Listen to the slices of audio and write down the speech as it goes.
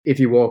if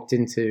you walked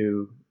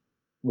into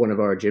one of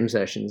our gym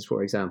sessions,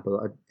 for example,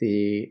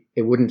 it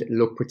wouldn't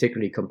look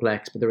particularly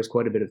complex, but there was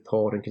quite a bit of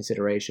thought and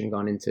consideration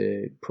gone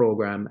into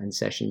program and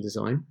session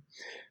design.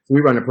 So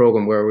we ran a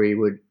program where we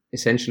would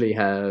essentially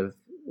have,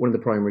 one of the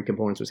primary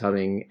components was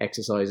having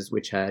exercises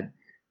which had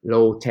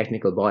low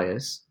technical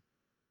bias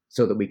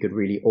so that we could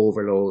really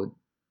overload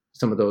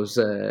some of those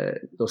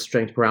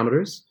strength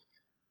parameters.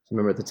 So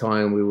remember at the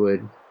time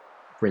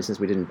for instance,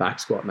 we didn't back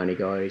squat many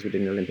guys, we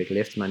didn't Olympic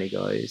lift many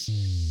guys.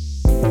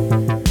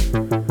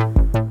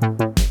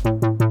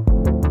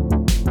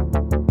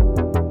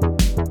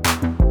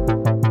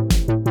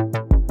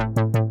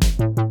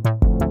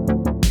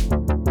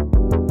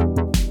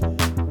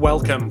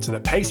 Welcome to the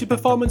Pacey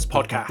Performance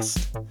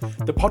Podcast,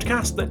 the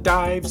podcast that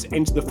dives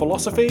into the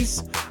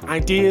philosophies,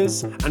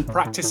 ideas, and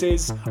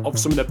practices of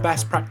some of the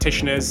best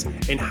practitioners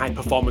in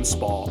high-performance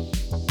sport.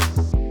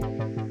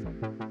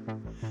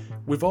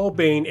 We've all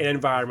been in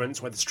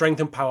environments where the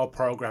strength and power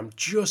program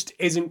just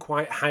isn't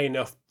quite high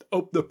enough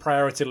up the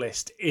priority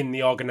list in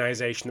the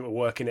organisation that we're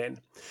working in.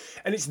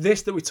 And it's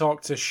this that we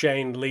talked to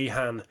Shane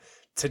Lehan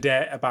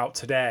about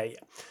today.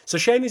 So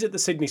Shane is at the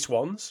Sydney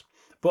Swans,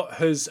 but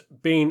has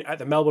been at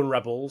the Melbourne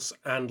Rebels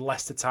and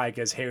Leicester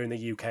Tigers here in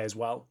the UK as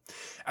well.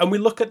 And we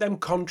look at them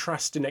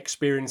contrasting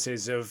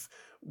experiences of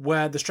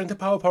where the strength and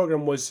power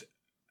program was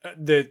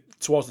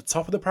towards the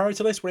top of the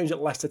priority list when he was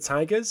at Leicester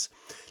Tigers,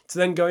 to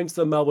then going to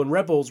the Melbourne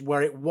Rebels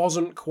where it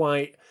wasn't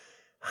quite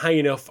high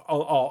enough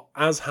or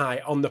as high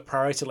on the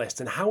priority list,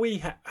 and how he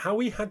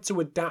had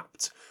to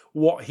adapt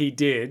what he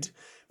did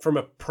from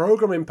a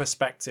programming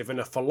perspective and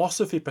a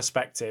philosophy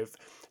perspective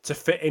to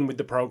fit in with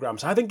the program.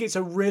 So I think it's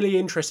a really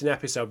interesting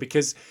episode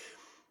because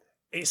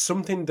it's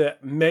something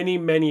that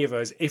many of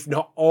us, if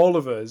not all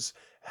of us,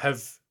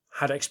 have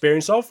had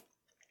experience of.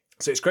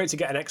 So it's great to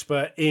get an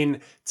expert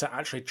in to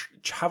actually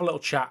have a little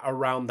chat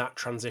around that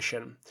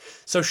transition.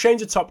 So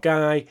Shane's a top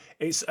guy.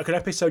 It's a good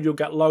episode you'll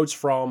get loads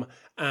from,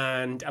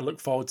 and I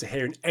look forward to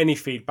hearing any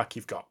feedback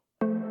you've got.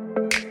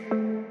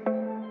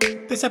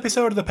 This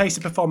episode of the Pacey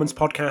Performance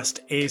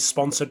Podcast is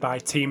sponsored by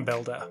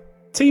TeamBuildr.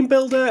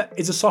 TeamBuildr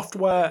is a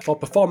software for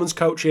performance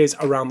coaches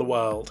around the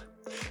world.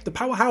 The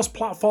Powerhouse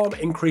platform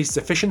increases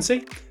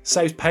efficiency,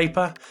 saves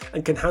paper,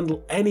 and can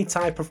handle any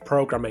type of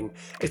programming.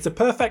 It's the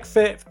perfect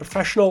fit for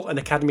professional and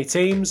academy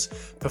teams,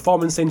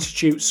 performance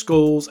institutes,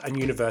 schools, and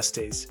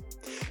universities.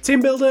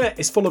 TeamBuildr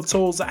is full of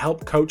tools that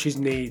help coaches'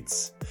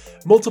 needs.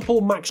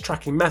 Multiple max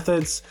tracking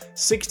methods,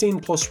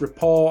 16 plus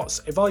reports,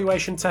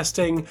 evaluation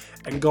testing,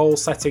 and goal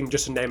setting,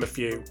 just to name a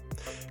few.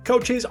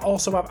 Coaches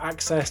also have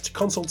access to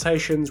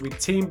consultations with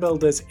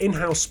TeamBuildr's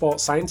in-house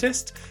sports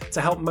scientist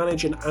to help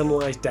manage and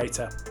analyse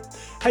data.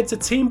 Head to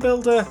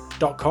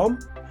teambuildr.com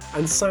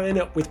and sign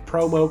up with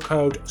promo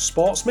code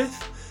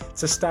SPORTSMITH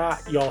to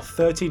start your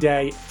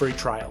 30-day free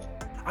trial.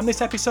 And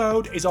this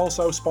episode is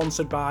also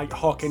sponsored by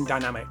Hawkin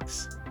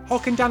Dynamics.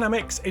 Hawkin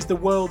Dynamics is the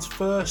world's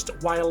first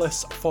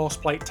wireless force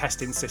plate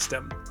testing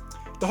system.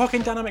 The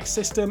Hawkin Dynamics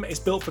system is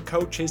built for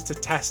coaches to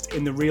test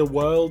in the real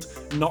world,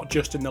 not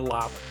just in the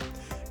lab.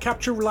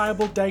 Capture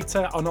reliable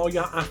data on all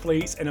your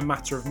athletes in a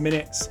matter of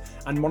minutes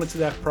and monitor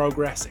their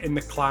progress in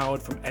the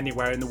cloud from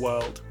anywhere in the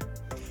world.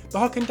 The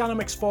Hawkin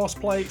Dynamics force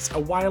plates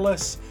are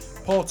wireless,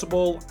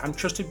 portable, and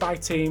trusted by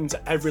teams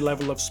at every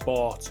level of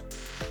sport.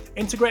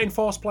 Integrating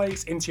force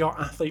plates into your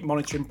athlete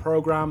monitoring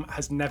program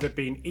has never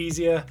been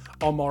easier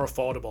or more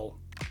affordable.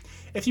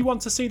 If you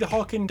want to see the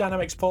Hawkin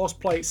Dynamics force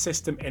plate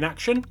system in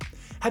action,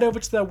 head over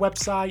to their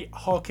website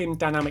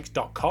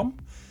hawkindynamics.com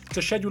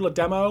to schedule a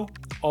demo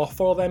or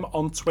follow them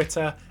on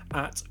Twitter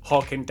at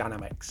Hawkin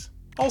Dynamics.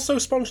 Also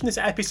sponsoring this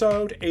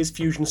episode is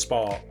Fusion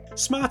Sport.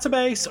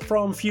 Smarterbase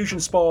from Fusion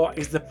Sport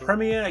is the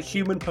premier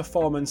human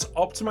performance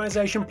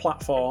optimization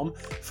platform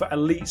for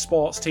elite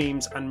sports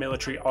teams and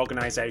military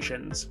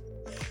organizations.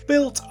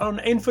 Built on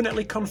an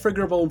infinitely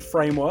configurable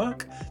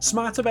framework,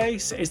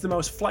 Smarterbase is the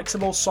most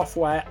flexible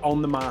software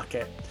on the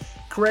market.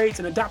 Create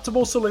an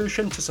adaptable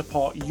solution to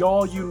support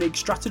your unique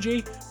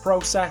strategy,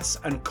 process,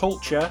 and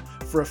culture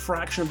for a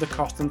fraction of the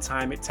cost and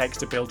time it takes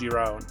to build your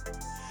own.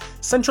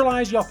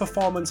 Centralize your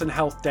performance and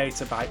health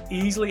data by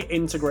easily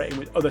integrating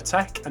with other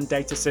tech and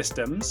data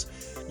systems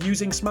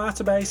using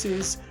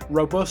Smarterbase's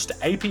robust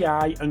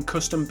API and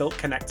custom-built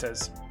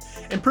connectors.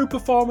 Improve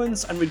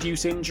performance and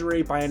reduce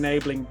injury by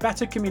enabling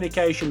better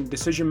communication and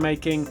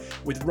decision-making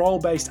with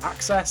role-based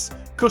access,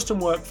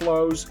 custom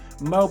workflows,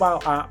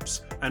 mobile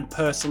apps, and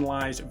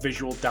personalized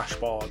visual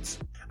dashboards.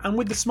 And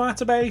with the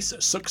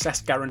Smarterbase Success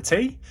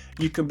Guarantee,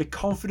 you can be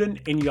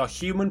confident in your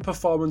human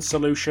performance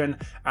solution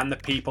and the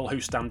people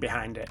who stand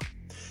behind it.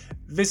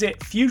 Visit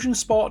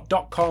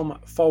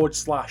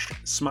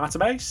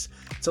fusionsport.com/Smarterbase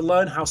to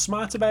learn how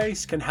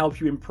Smarterbase can help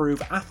you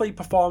improve athlete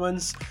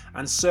performance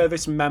and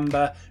service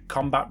member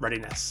combat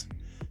readiness.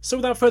 So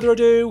without further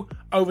ado,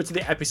 over to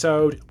the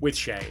episode with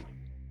Shane.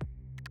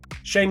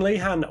 Shane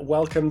Lehan,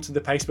 welcome to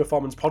the Pacey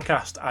Performance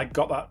Podcast. I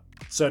got that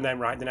surname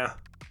right, didn't I?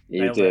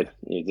 You did,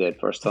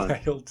 first time.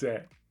 Nailed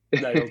it.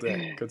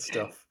 Good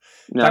stuff.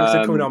 Thanks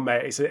for coming on,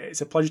 mate.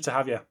 It's a pleasure to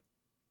have you.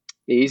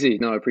 Easy.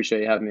 No, I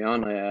appreciate you having me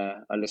on.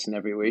 I listen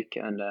every week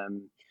and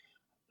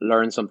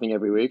learn something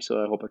every week.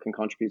 So I hope I can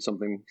contribute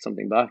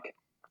something back.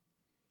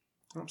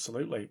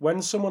 Absolutely.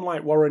 When someone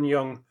like Warren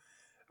Young,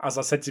 as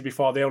I said to you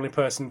before, the only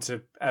person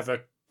to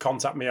ever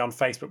contact me on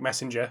Facebook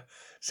Messenger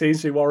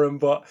seems to be Warren,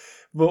 but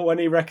when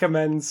he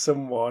recommends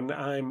someone,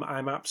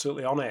 I'm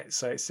absolutely on it.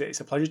 So it's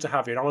a pleasure to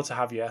have you, an honour to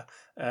have you,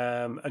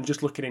 and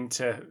just looking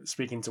into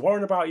speaking to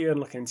Warren about you and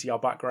looking into your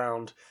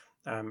background,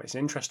 it's an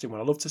interesting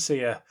one. I love to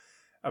see a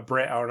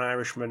Brit or an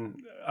Irishman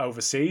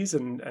overseas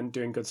and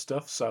doing good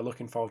stuff. So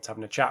looking forward to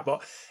having a chat.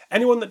 But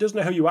anyone that doesn't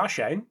know who you are,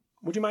 Shane,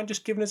 would you mind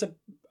just giving us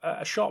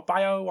a short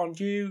bio on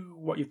you,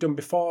 what you've done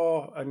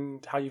before,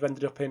 and how you've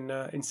ended up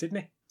in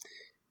Sydney?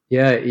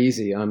 Yeah,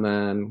 easy.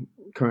 I'm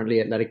currently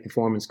athletic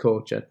performance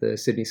coach at the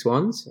Sydney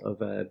Swans.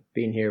 I've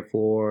been here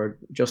for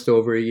just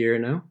over a year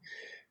now.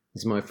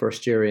 This is my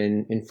first year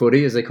in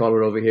footy, as they call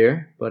it over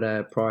here.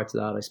 But prior to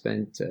that, I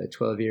spent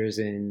 12 years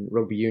in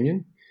rugby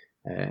union,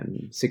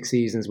 6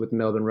 seasons with the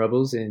Melbourne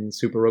Rebels in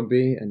Super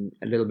Rugby, and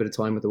a little bit of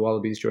time with the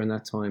Wallabies during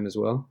that time as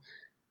well.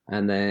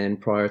 And then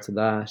prior to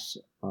that,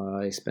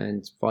 I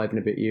spent 5 and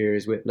a bit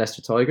years with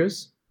Leicester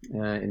Tigers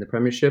in the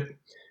Premiership.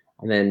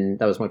 And then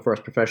that was my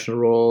first professional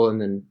role.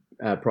 And then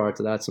prior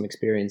to that, some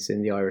experience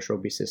in the Irish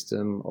rugby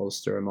system,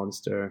 Ulster,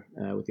 Munster,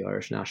 with the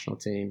Irish national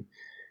team.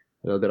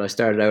 A little bit. I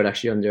started out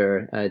actually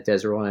under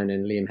Des Ryan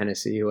and Liam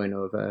Hennessy, who I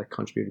know have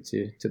contributed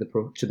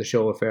to the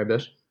show a fair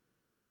bit.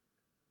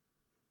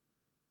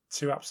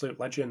 Two absolute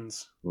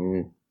legends.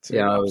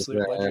 Yeah,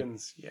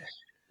 Legends. Yeah.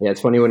 Yeah, it's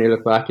funny when you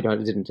look back. I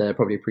didn't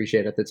probably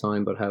appreciate at the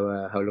time, but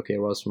how lucky I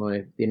was for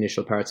the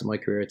initial parts of my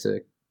career to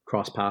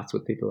cross paths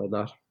with people like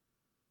that.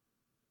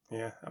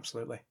 Yeah,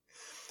 absolutely.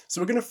 So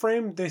we're going to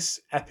frame this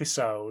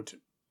episode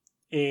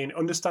in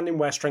understanding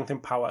where Strength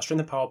and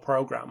Power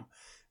program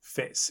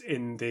fits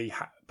in the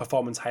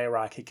performance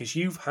hierarchy, because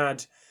you've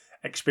had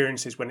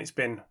experiences when it's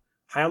been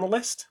high on the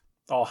list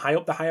or high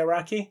up the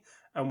hierarchy,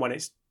 and when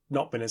it's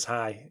not been as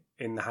high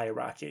in the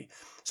hierarchy.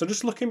 So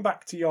just looking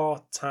back to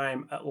your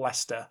time at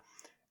Leicester,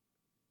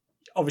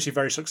 obviously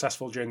very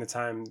successful during the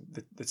time,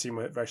 the team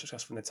were very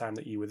successful in the time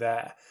that you were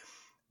there.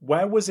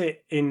 Where was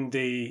it in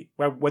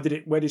where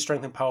did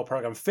Strength and Power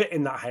program fit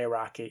in that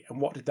hierarchy, and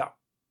what did that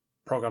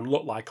program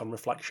look like on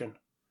reflection?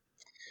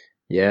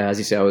 Yeah, as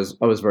you say, I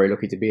was very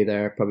lucky to be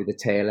there. Probably the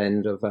tail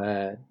end of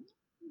a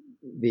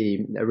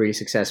really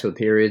successful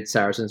period.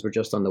 Saracens were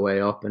just on the way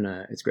up, and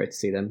it's great to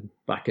see them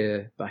back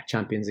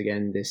champions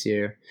again this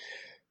year.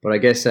 But I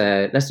guess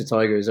Leicester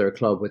Tigers are a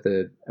club with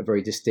a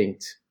very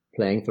distinct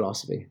playing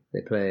philosophy.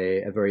 They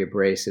play a very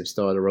abrasive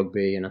style of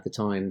rugby, and at the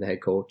time, the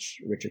head coach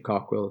Richard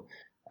Cockrell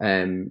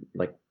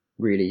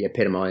really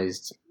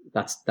epitomised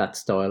that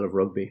style of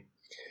rugby.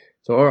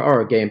 So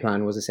our game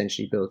plan was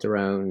essentially built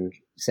around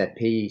set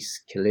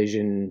piece,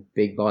 collision,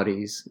 big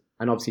bodies,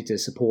 and obviously to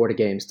support a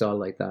game style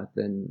like that,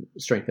 then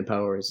strength and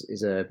power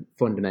is a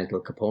fundamental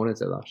component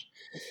of that.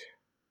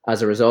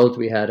 As a result,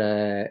 we had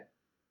a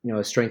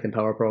strength and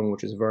power program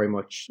which was very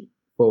much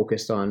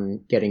focused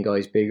on getting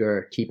guys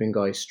bigger, keeping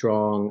guys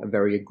strong, a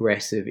very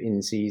aggressive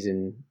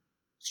in-season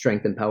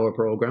strength and power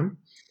program.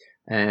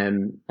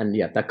 And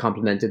yeah, that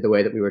complemented the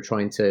way that we were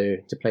trying to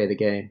play the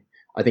game.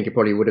 I think it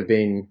probably would have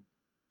been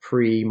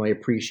pre my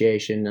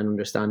appreciation and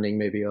understanding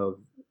maybe of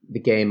the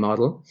game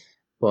model,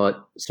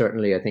 but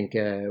certainly I think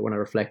when I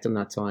reflect on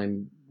that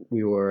time,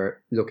 we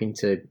were looking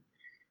to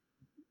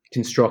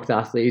construct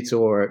athletes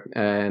or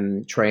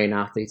train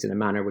athletes in a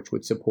manner which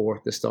would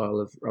support the style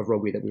of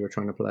rugby that we were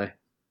trying to play.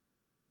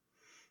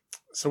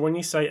 So when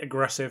you say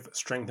aggressive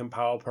strength and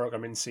power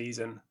program in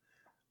season,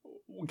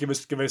 give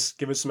us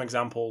some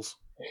examples.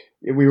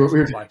 We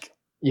were like,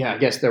 yeah, I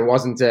guess there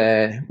wasn't.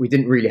 We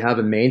didn't really have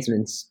a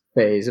maintenance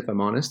phase, if I'm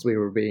honest. We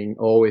were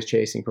always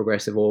chasing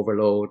progressive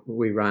overload.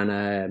 We ran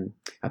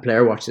a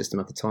player watch system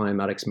at the time.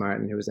 Alex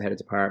Martin, who was the head of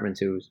department,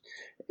 who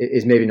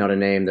is maybe not a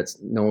name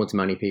that's known to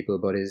many people,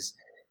 but is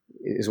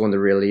one of the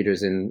real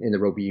leaders in the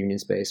rugby union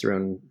space,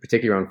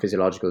 particularly around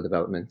physiological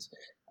development.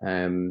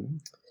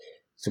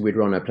 So we'd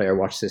run a player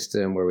watch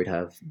system where we'd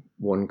have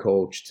one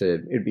coach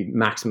it'd be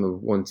maximum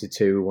of 1 to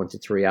 2, 1 to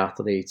 3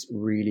 athletes,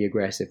 really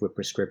aggressive with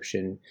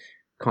prescription,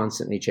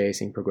 constantly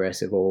chasing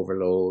progressive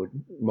overload,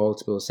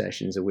 multiple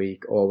sessions a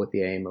week, all with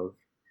the aim of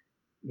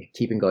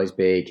keeping guys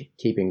big,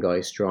 keeping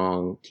guys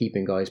strong,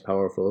 keeping guys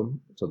powerful,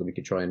 so that we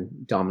could try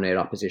and dominate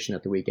opposition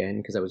at the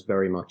weekend, because that was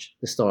very much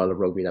the style of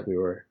rugby that we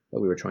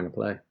were trying to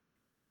play.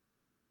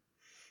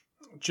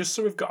 Just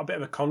so we've got a bit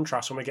of a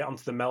contrast when we get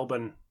onto the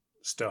Melbourne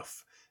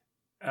stuff.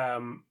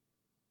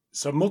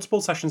 So multiple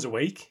sessions a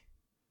week.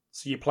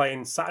 So you're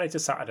playing Saturday to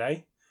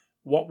Saturday.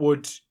 What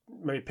would,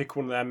 maybe pick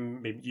one of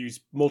them, maybe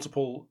use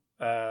multiple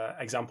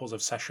examples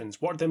of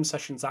sessions. What do them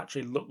sessions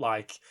actually look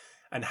like?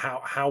 and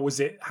how was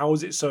it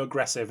so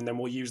aggressive? And then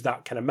we'll use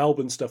that kind of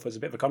Melbourne stuff as a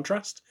bit of a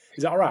contrast.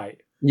 Is that all right?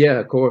 Yeah,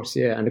 of course.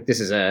 Yeah. And this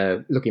is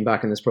looking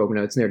back on this program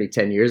now, it's nearly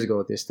 10 years ago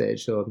at this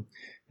stage. So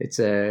it's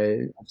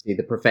obviously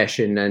the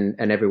profession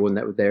and everyone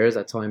that was there at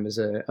that time has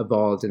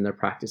evolved in their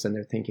practice and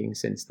their thinking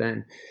since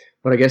then.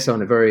 But I guess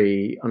on a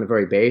very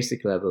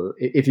basic level,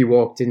 if you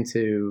walked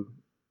into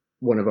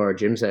one of our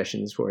gym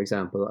sessions, for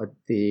example,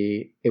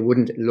 it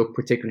wouldn't look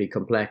particularly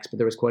complex, but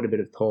there was quite a bit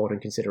of thought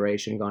and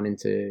consideration gone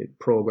into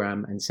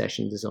program and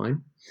session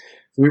design.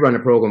 So we ran a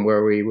program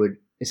where we would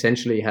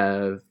essentially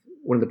have,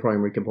 one of the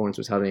primary components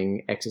was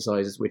having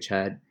exercises which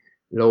had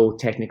low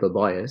technical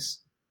bias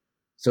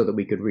so that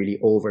we could really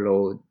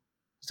overload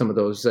some of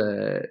those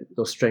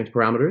strength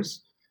parameters.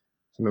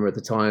 So remember at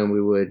the time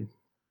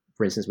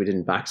for instance, we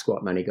didn't back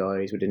squat many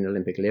guys, we didn't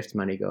Olympic lift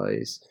many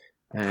guys.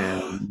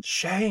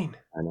 Shane.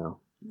 I know.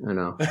 I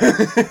know.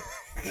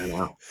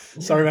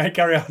 Sorry, mate,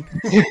 carry on.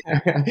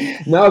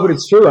 No, but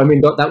it's true. I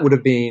mean, that would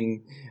have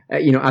been,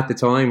 at the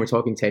time, we're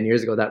talking 10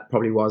 years ago, that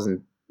probably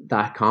wasn't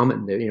that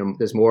common.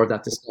 There's more of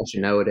that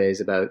discussion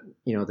nowadays about,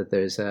 that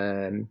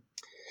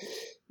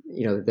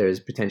there's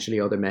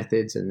potentially other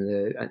methods.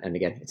 And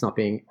again, it's not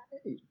being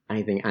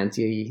anything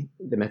anti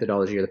the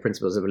methodology or the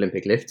principles of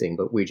Olympic lifting,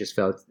 but we just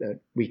felt that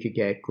we could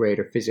get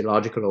greater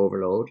physiological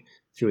overload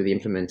through the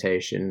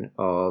implementation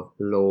of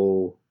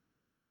low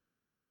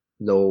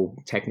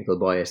technical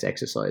bias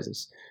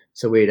exercises.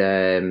 So I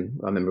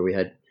remember we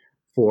had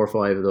 4 or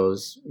 5 of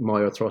those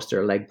myo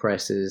thruster leg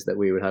presses that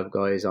we would have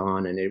guys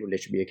on, and it would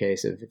literally be a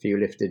case of, if you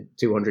lifted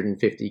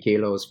 250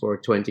 kilos for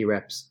 20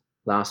 reps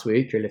last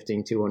week, you're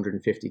lifting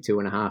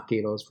 252.5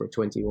 kilos for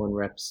 21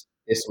 reps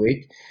this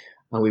week.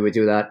 And we would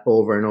do that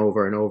over and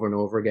over and over and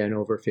over again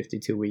over a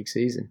 52-week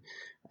season.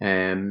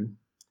 And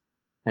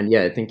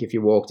yeah, I think if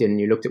you walked in and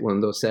you looked at one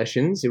of those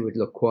sessions, it would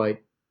look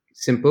quite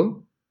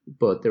simple,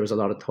 but there was a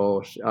lot of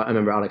thought. I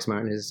remember Alex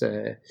Martin, his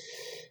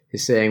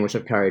saying, which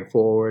I've carried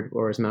forward,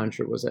 or his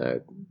mantra, was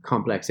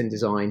complex in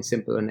design,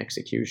 simple in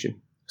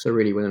execution. So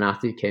really, when an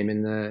athlete came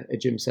in a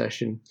gym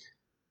session,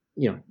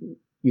 you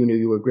knew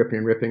you were gripping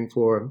and ripping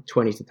for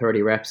 20 to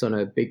 30 reps on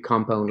a big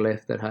compound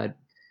lift that had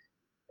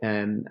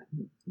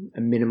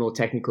a minimal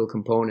technical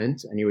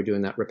component, and you were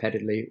doing that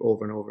repeatedly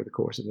over and over the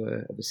course of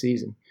a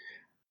season.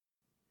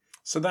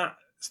 So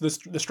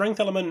the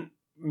strength element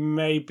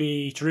may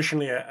be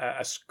traditionally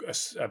a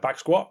back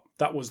squat.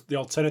 That was the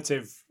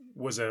alternative,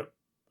 was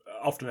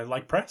often a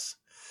leg press.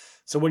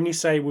 So when you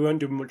say we weren't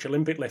doing much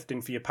Olympic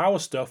lifting for your power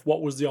stuff,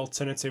 what was the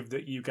alternative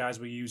that you guys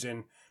were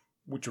using,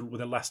 which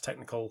with a less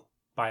technical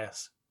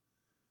bias?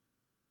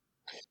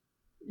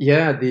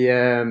 Yeah,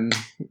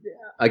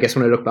 I guess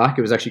when I look back,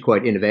 it was actually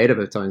quite innovative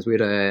at times. We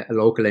had a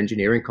local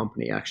engineering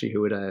company actually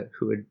who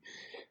would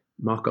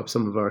mock up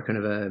some of our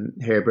kind of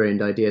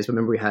harebrained ideas. But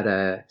remember, we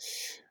had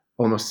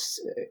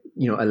almost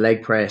a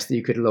leg press that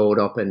you could load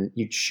up, and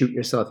you'd shoot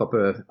yourself up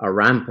a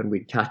ramp, and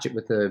we'd catch it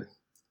with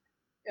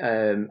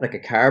like a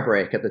car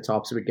brake at the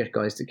top, so we'd get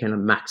guys to kind of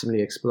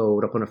maximally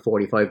explode up on a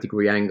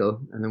 45-degree angle,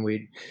 and then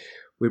we'd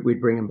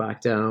bring them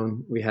back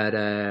down. We had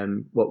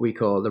what we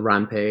call the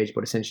Rampage,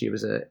 but essentially it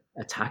was a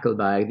tackle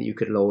bag that you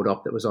could load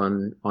up that was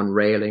on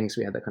railings.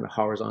 We had that kind of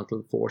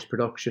horizontal force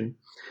production.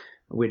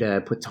 We'd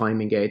put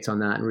timing gates on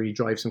that and really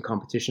drive some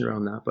competition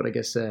around that. But I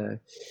guess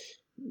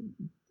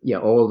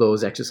all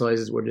those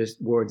exercises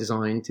were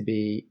designed to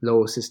be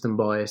low system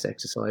bias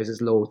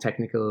exercises, low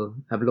technical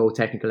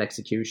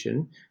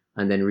execution,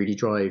 and then really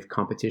drive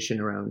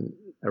competition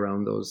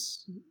around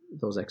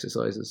those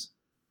exercises.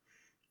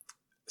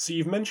 So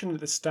you've mentioned at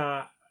the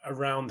start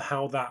around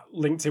how that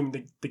linked in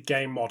with the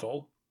game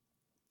model,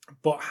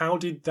 but how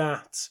did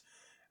that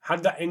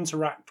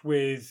interact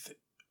with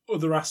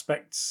other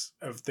aspects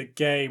of the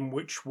game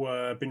which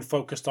were been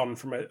focused on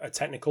from a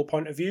technical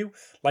point of view?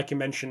 Like you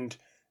mentioned,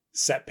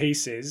 set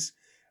pieces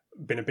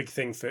been a big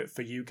thing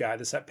for you guys.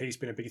 The set piece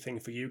been a big thing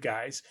for you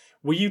guys.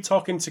 Were you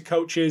talking to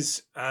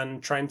coaches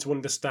and trying to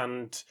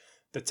understand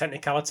the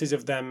technicalities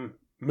of them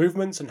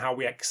movements and how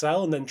we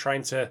excel, and then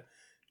trying to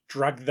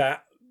drag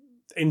that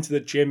into the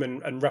gym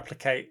and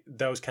replicate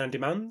those kind of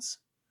demands?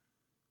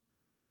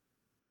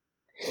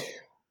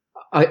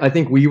 I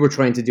think we were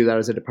trying to do that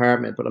as a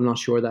department, but I'm not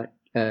sure that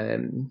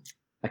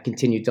a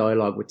continued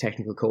dialogue with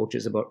technical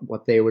coaches about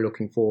what they were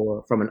looking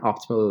for from an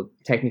optimal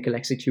technical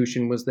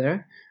execution was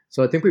there.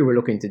 So I think we were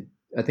looking to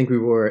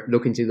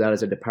do that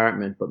as a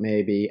department, but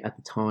maybe at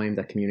the time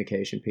that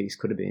communication piece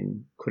could have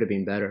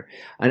been better.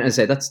 And as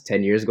I said, that's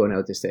 10 years ago now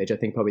at this stage. I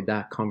think probably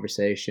that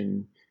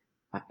conversation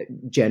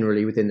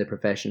generally within the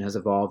profession has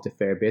evolved a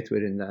fair bit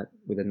within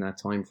that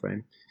time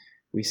frame.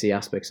 We see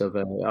aspects of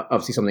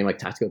obviously something like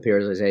tactical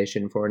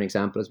periodization, for an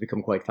example, has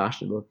become quite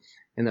fashionable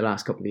in the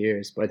last couple of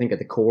years. But I think at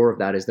the core of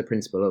that is the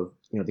principle of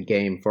the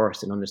game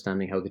first, and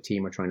understanding how the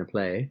team are trying to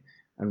play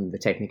and the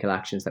technical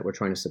actions that we're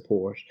trying to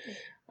support.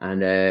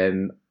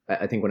 And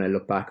I think when I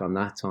look back on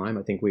that time,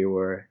 I think we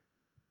were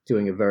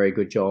doing a very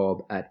good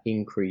job at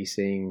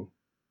increasing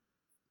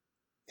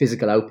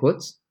physical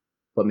outputs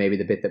but maybe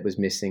the bit that was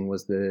missing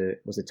was the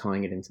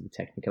tying it into the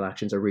technical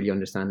actions, or really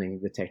understanding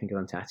the technical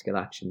and tactical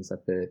actions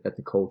that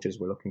the coaches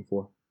were looking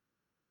for.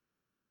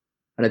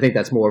 And I think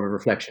that's more of a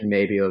reflection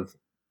maybe of,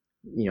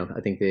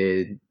 I think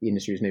the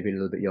industry is maybe a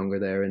little bit younger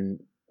there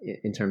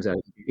in terms of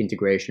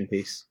integration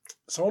piece.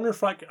 So on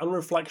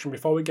reflection,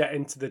 before we get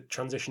into the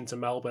transition to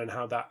Melbourne and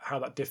how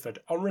that differed,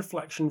 on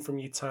reflection from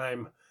your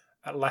time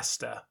at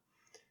Leicester,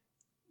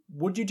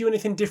 would you do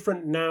anything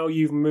different now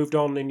you've moved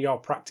on in your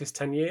practice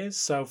 10 years?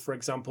 So, for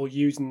example,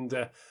 using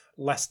the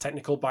less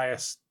technical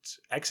biased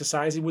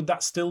exercises, would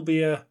that still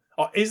be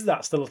or is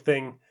that still a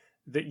thing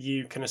that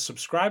you kind of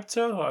subscribe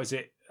to? Or are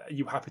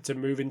you happy to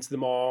move into the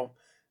more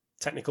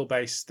technical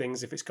based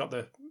things if it's got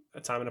a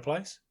time and a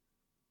place?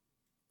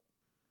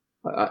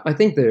 I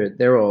think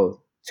they're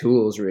all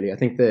tools, really. I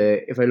think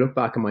if I look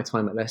back on my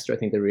time at Leicester, I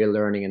think the real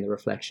learning and the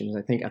reflections,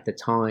 I think at the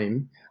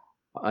time,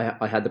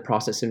 I had the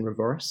process in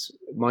reverse.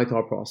 My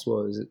thought process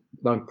was,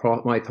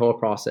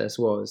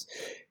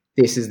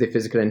 this is the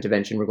physical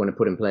intervention we're going to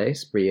put in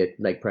place, be it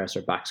leg press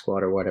or back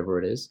squat or whatever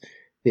it is.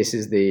 This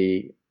is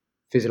the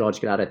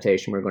physiological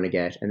adaptation we're going to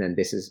get, and then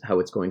this is how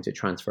it's going to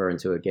transfer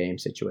into a game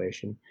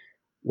situation.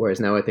 Whereas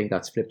now I think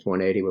that's flipped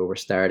 180, where we're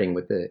starting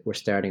with the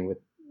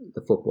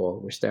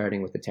football, we're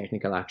starting with the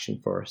technical action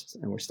first,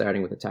 and we're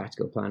starting with the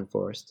tactical plan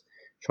first,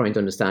 trying to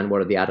understand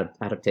what are the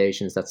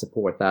adaptations that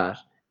support that,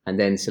 and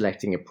then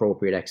selecting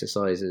appropriate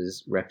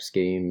exercises, rep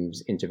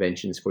schemes,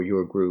 interventions for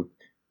your group,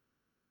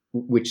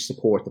 which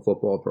support the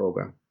football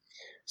program.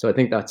 So I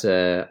think that's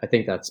a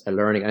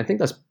learning. I think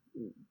that's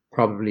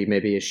probably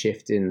maybe a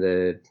shift in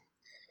the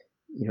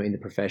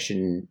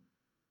profession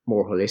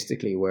more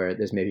holistically, where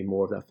there's maybe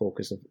more of that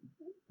focus of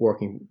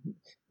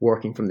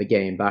working from the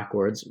game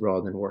backwards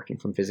rather than working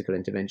from physical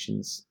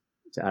interventions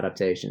to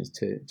adaptations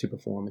to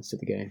performance to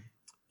the game.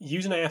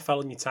 Using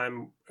AFL in your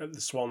time at the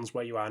Swans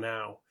where you are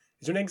now,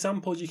 is there an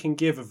example you can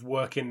give of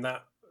working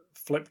that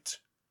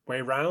flipped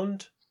way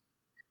round?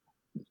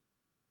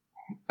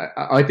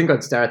 I think I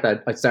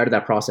started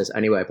that process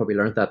anyway. I probably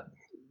learned that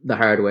the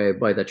hard way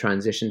by the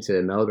transition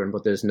to Melbourne,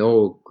 but there's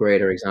no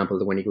greater example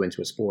than when you go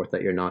into a sport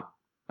that you're not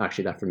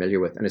actually that familiar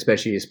with, and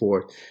especially a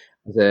sport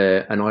as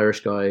an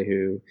Irish guy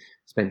who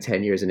spent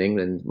 10 years in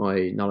England.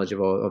 My knowledge of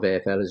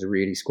AFL is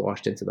really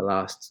squashed into the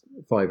last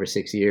 5 or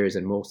 6 years,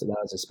 and most of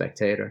that as a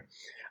spectator.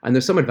 And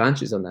there's some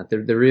advantages on that.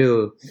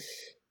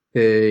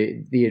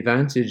 The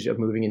advantage of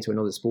moving into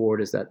another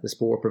sport is that the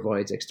sport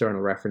provides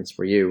external reference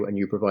for you, and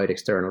you provide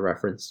external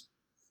reference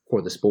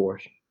for the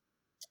sport.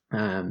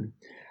 And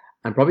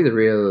probably the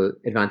real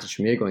advantage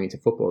for me going into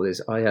football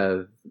is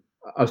I've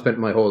spent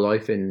my whole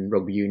life in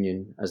rugby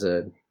union as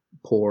a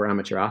poor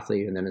amateur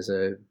athlete, and then as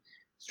a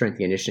strength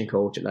and conditioning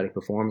coach, athletic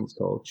performance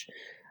coach.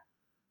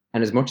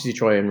 And as much as you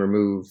try and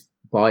remove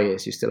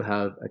bias, you still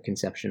have a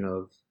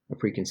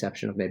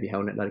preconception of maybe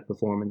how an athletic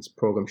performance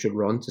program should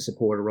run to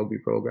support a rugby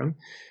program.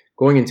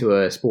 Going into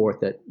a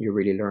sport that you're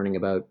really learning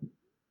about,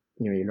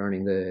 you're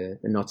learning the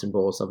nuts and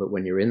bolts of it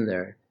when you're in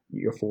there,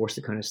 you're forced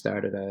to kind of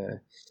start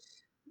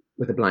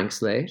with a blank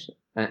slate.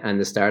 And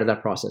the start of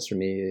that process for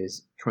me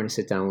is trying to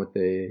sit down with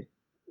the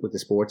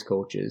sports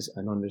coaches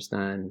and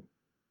understand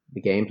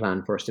the game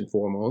plan first and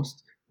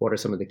foremost. What are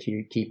some of the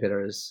key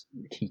pillars,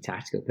 key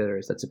tactical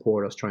pillars that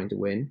support us trying to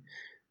win?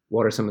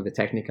 What are some of the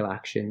technical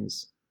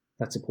actions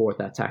that support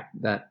that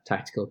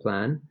tactical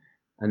plan?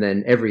 And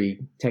then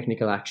every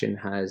technical action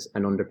has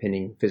an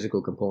underpinning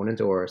physical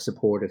component or a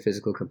supportive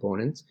physical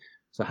component.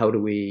 So how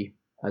do we,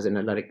 as an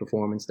athletic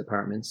performance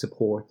department,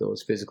 support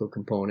those physical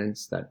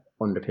components that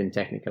underpin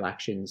technical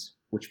actions,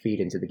 which feed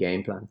into the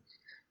game plan?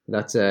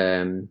 That's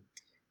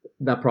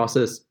that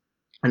process,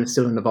 and it's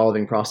still an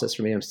evolving process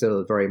for me. I'm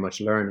still very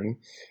much learning,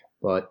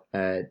 but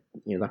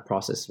that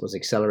process was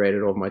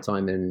accelerated over my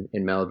time in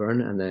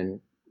Melbourne. And then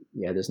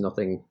there's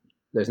nothing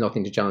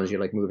to challenge you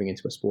like moving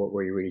into a sport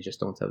where you really just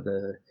don't have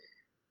the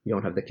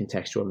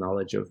contextual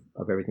knowledge of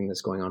everything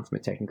that's going on from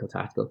a technical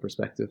tactical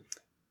perspective.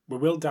 We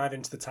will dive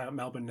into the time at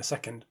Melbourne in a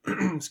second,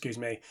 excuse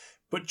me.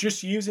 But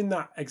just using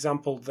that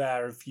example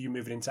there of you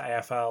moving into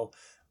AFL,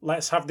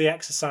 let's have the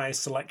exercise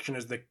selection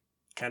as the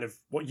kind of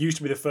what used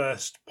to be the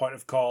first port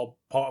of call,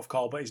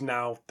 but is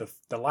now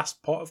the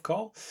last port of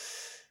call.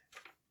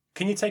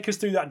 Can you take us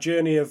through that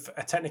journey of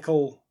a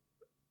technical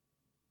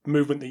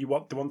movement that you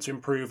want to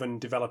improve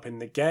and develop in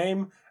the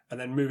game, and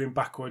then moving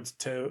backwards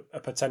to a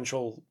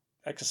potential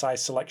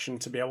exercise selection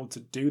to be able to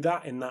do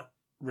that in that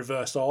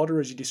reverse order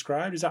as you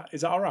described? Is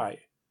that all right?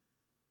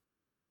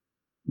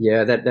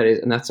 Yeah, that is,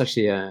 and that's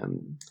actually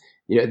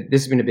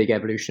this has been a big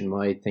evolution in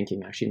my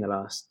thinking actually in the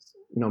last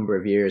number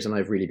of years, and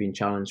I've really been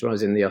challenged. When I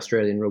was in the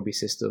Australian rugby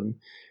system,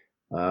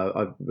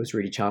 I was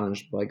really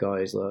challenged by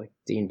guys like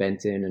Dean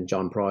Benton and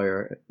John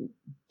Pryor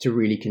to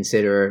really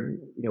consider,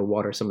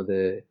 what are some of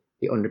the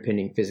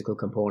underpinning physical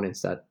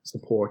components that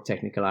support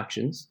technical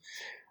actions.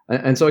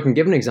 And so I can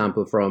give an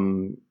example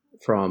from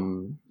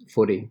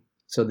footy.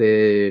 So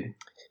the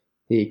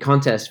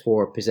contest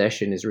for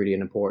possession is really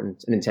an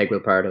integral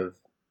part of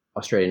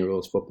Australian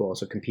rules football.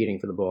 So competing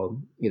for the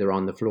ball, either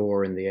on the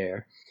floor or in the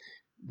air.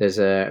 there's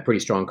a pretty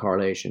strong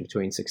correlation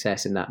between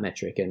success in that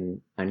metric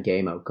and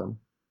game outcome.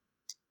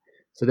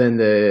 So then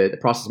the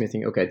process of me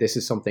thinking, okay, this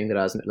is something that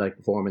as an athletic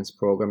performance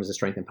program, as a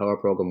strength and power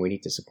program, we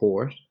need to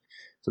support.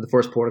 So the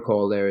first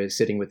protocol there is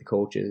sitting with the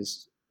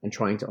coaches and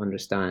trying to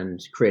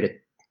understand,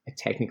 create a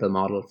technical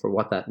model for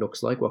what that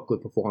looks like, what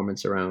good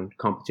performance around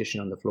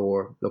competition on the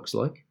floor looks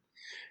like.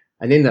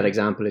 And in that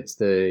example, it's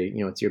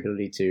it's your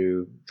ability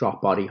to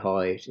drop body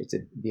height. It's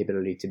the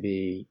ability to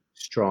be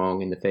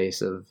strong in the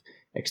face of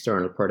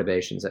external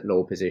perturbations at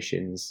low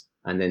positions,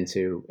 and then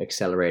to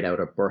accelerate out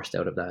or burst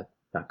out of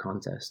that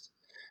contest.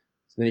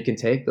 So then you can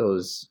take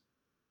those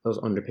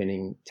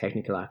underpinning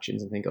technical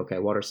actions and think, okay,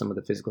 what are some of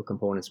the physical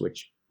components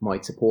which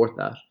might support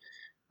that?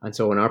 And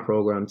so in our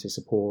program, to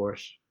support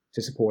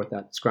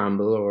that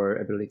scramble or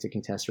ability to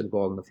contest for the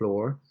ball on the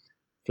floor,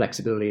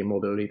 flexibility and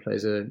mobility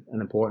plays an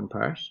important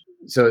part.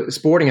 So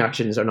sporting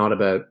actions are not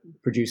about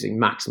producing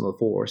maximal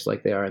force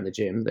like they are in the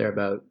gym. They're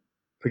about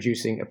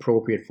producing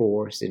appropriate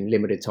force in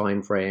limited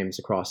time frames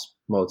across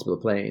multiple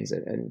planes.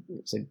 And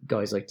so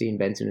guys like Dean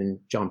Benton and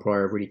John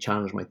Pryor have really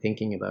challenged my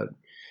thinking about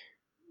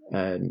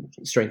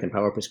strength and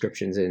power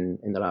prescriptions in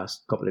the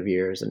last couple of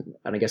years. And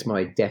I guess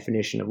my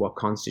definition of what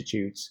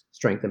constitutes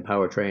strength and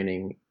power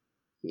training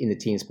in the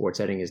team sport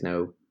setting is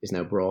now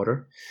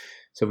broader.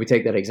 So if we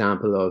take that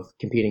example of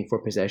competing for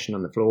possession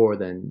on the floor,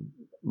 then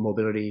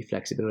mobility,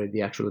 flexibility,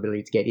 the actual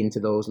ability to get into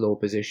those low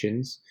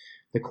positions,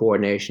 the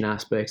coordination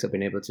aspects of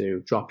being able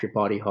to drop your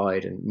body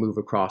height and move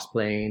across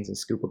planes and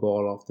scoop a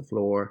ball off the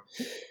floor.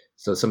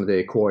 So some of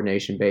the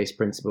coordination-based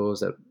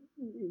principles that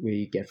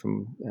we get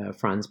from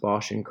Franz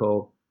Bosch and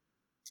co.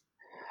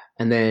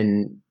 And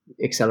then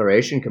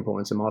acceleration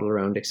components, a model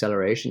around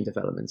acceleration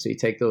development. So you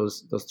take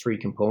those three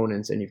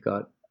components and you've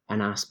got an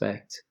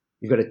aspect,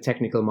 you've got a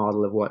technical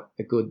model of what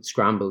a good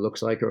scramble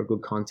looks like or a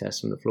good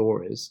contest from the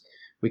floor is.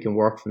 We can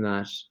work from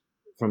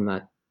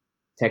that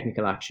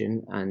technical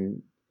action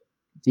and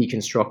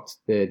deconstruct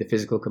the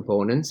physical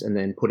components and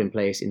then put in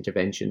place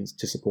interventions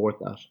to support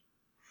that.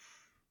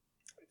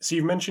 So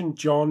you've mentioned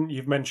John,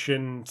 you've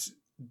mentioned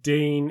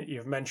Dean,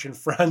 you've mentioned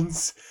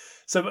Franz.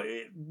 So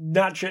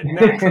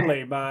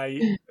naturally,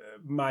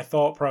 my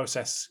thought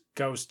process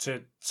goes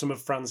to some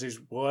of Franz's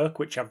work,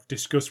 which I've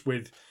discussed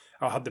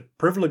I had the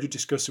privilege of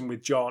discussing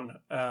with John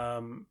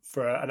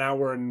for an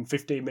hour and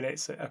 15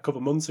 minutes a couple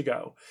of months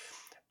ago.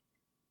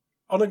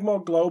 On a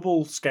more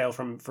global scale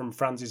from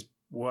Franz's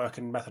work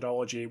and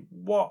methodology,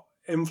 what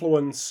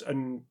influence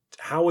and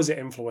how has it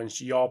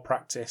influenced your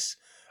practice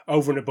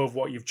over and above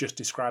what you've just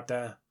described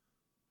there?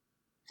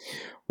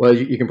 Well,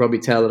 you can probably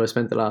tell that I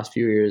spent the last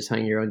few years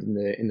hanging around in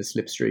the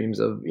slipstreams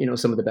of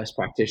some of the best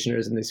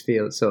practitioners in this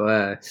field.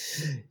 So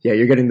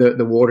you're getting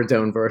the watered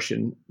down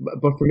version.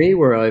 But for me,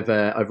 where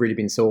I've really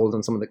been sold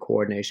on some of the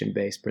coordination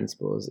based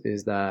principles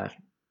is that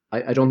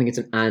I don't think it's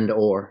an and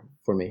or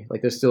for me.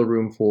 Like there's still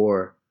room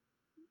for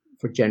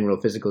general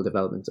physical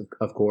development.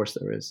 Of course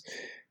there is,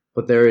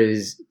 but there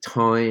is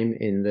time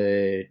in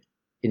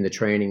the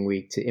training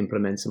week to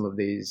implement some of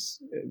these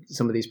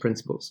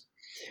principles.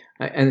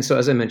 And so,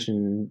 as I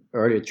mentioned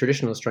earlier,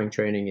 traditional strength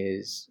training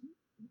is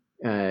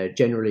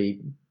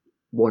generally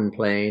one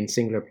plane,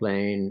 singular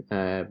plane,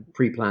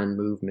 pre-planned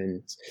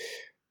movement,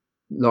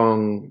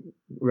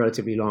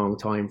 relatively long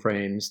time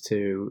frames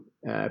to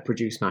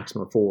produce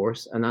maximum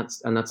force, and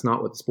that's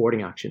not what the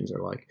sporting actions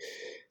are like.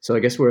 So I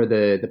guess where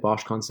the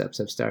Bosch concepts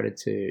have started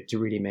to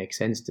really make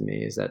sense to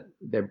me is that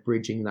they're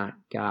bridging that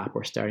gap,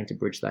 or starting to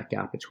bridge that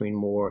gap between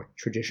more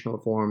traditional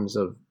forms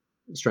of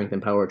strength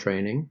and power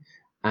training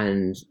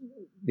and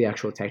the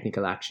actual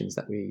technical actions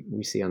that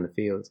we see on the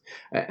field.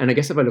 And I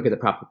guess if I look at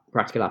the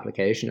practical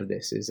application of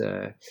this is,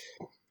 I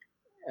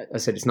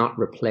said it's not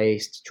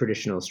replaced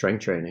traditional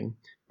strength training,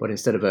 but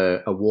instead of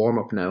a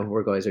warm-up now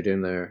where guys are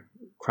doing their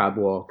crab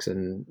walks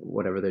and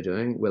whatever they're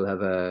doing,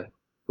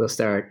 we'll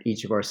start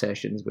each of our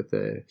sessions with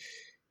a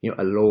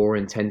lower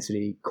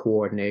intensity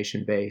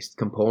coordination based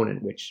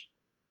component, which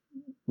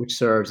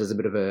serves as a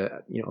bit of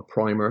a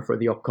primer for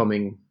the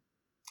upcoming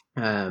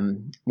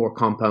more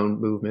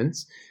compound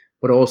movements.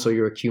 But also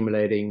you're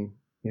accumulating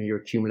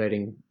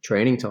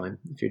training time.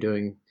 If you're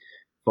doing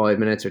 5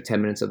 minutes or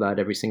 10 minutes of that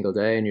every single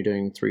day, and you're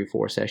doing 3 or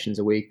 4 sessions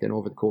a week, then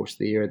over the course of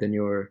the year, then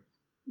you're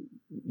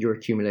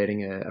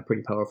accumulating a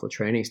pretty powerful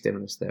training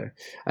stimulus there.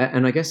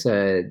 And I guess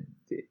from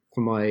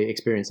my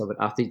experience of it,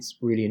 athletes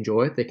really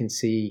enjoy it. They can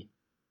see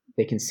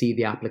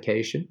the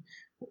application.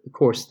 Of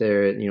course,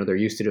 they're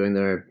used to doing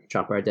their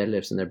chop bar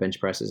deadlifts and their bench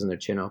presses and their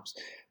chin ups.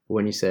 But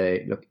when you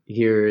say, look,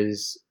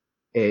 here's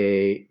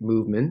a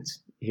movement,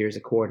 here's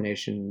a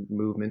coordination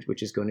movement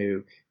which is going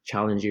to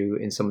challenge you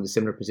in some of the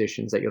similar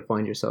positions that you'll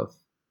find yourself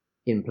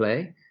in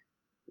play,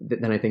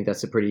 then I think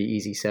that's a pretty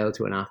easy sell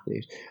to an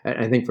athlete. And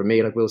I think for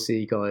me, like, we'll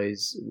see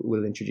guys,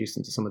 we'll introduce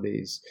them to some of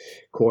these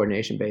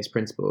coordination based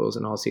principles,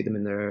 and I'll see them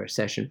in their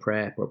session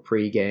prep or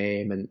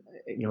pre-game, and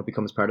it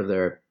becomes part of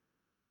their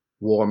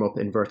warm-up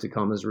inverted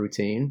commas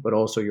routine. But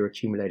also you're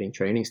accumulating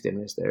training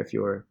stimulus there if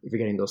you're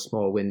getting those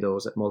small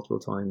windows at multiple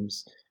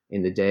times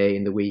in the day,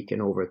 in the week,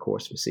 and over the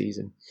course of a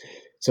season.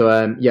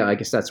 So yeah, I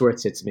guess that's where it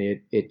sits me.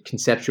 It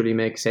conceptually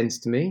makes sense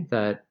to me,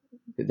 that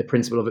the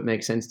principle of it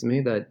makes sense to me,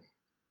 that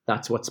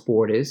that's what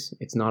sport is.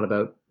 It's not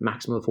about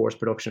maximal force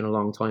production in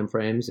long time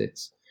frames.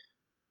 It's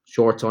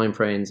short time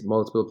frames,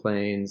 multiple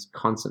planes,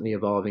 constantly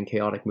evolving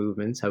chaotic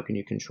movements. How can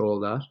you control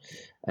that?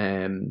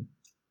 Um,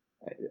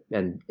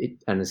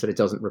 and so it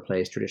doesn't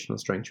replace traditional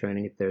strength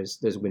training.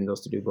 There's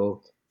windows to do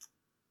both.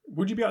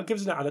 Would you be able to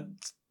give us I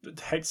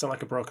hate to sound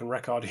like a broken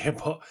record here,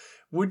 but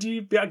would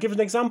you be able to give an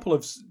example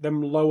of them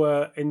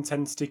lower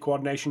intensity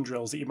coordination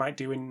drills that you might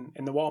do in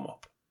the warm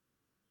up?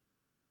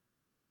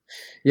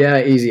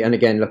 Yeah, easy. And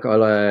again, look,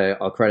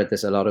 I'll credit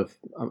this a lot of.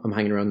 I'm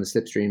hanging around the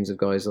slipstreams of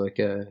guys like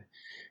of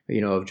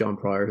John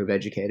Pryor, who've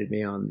educated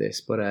me on this.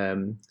 But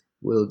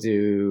we'll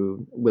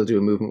do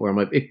a movement where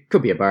it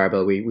could be a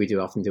barbell. We do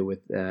often do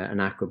with an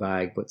aqua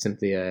bag, but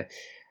simply a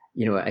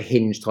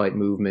hinge type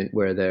movement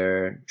where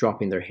they're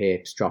dropping their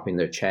hips, dropping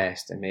their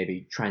chest, and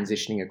maybe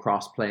transitioning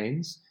across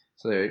planes.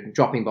 So they're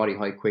dropping body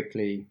height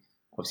quickly.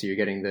 Obviously, you're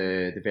getting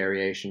the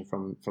variation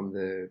from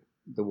the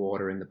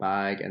water in the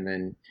bag, and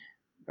then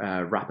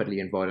rapidly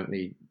and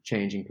violently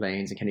changing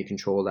planes, and can you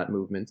control that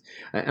movement?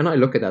 And I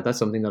look at that. That's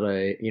something that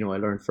I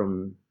learned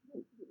from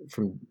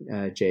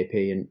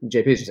JP, and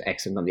JP is just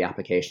excellent on the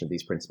application of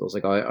these principles.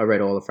 Like I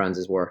read all of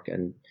Franz's work,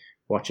 and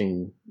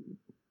watching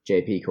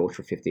JP coach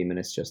for 15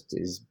 minutes just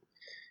is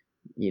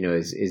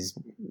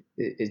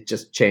it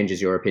just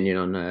changes your opinion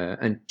on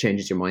and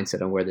changes your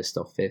mindset on where this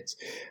stuff fits.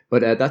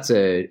 But that's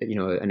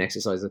an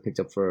exercise I picked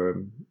up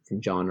from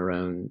John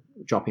around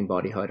dropping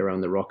body height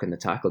around the ruck and the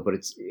tackle. But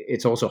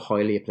it's also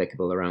highly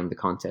applicable around the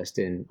contest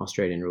in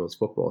Australian rules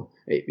football.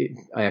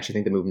 I actually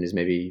think the movement is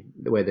maybe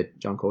the way that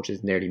John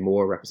coaches nearly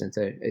more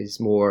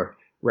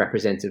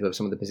representative of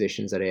some of the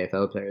positions that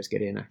AFL players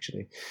get in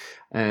actually.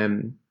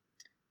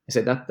 I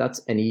said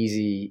that's an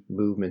easy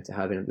movement to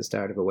have in at the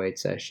start of a weight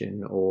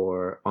session,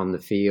 or on the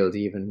field,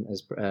 even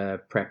as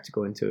prep to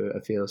go into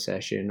a field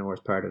session, or as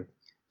part of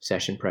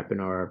session prep in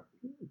our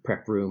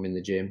prep room in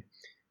the gym.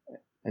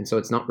 And so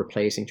it's not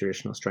replacing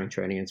traditional strength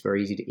training. It's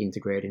very easy to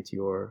integrate into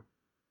your,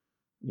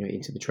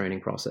 into the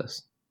training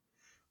process.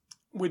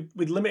 With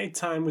limited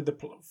time,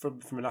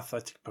 from an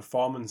athletic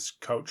performance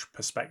coach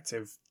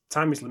perspective,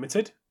 time is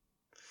limited.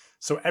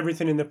 So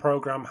everything in the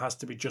program has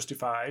to be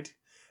justified.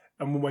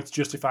 And one way to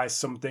justify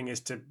something is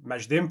to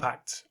measure the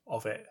impact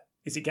of it.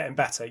 Is it getting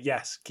better?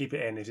 Yes. Keep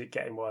it in. Is it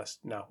getting worse?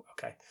 No.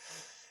 Okay.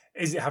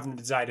 Is it having the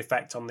desired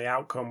effect on the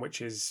outcome,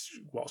 which is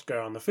what's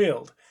going on the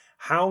field?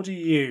 How do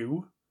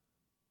you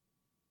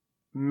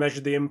measure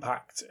the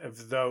impact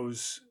of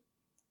those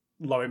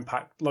low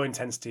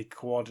intensity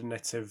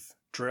coordinative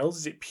drills?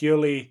 Is it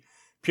purely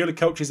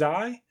coach's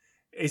eye?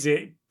 Is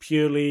it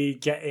purely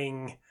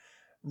getting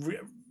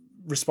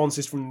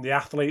responses from the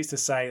athletes to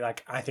say,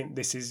 like, I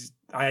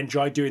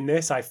enjoy doing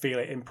this, I feel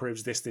it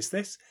improves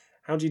this?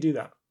 How do you do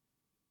that?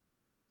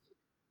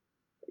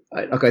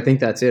 I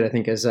think that's it. I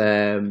think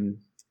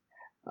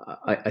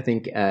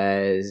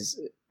as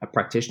a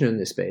practitioner in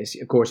this space,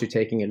 of course, you're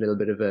taking a little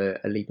bit of a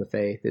leap of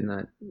faith in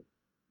that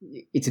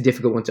it's a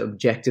difficult one to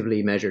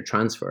objectively measure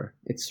transfer.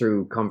 It's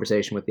through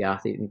conversation with the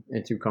athlete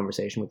and through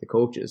conversation with the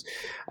coaches,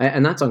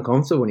 and that's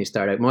uncomfortable when you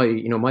start out.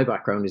 My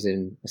background is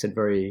in, I said,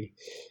 very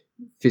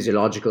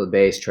physiological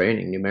based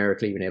training,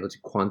 numerically being able to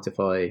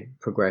quantify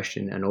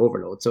progression and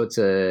overload. So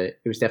it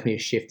was definitely a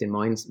shift in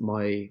my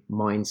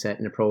mindset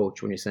and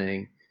approach when you're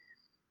saying,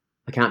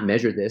 I can't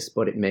measure this,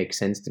 but it makes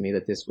sense to me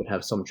that this would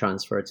have some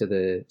transfer to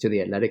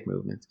the athletic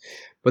movement.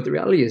 But the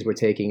reality is we're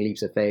taking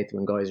leaps of faith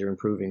when guys are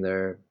improving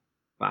their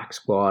back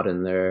squat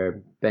and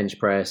their bench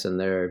press and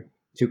their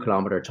 2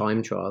 kilometer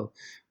time trial.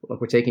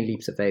 We're taking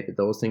leaps of faith that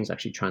those things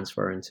actually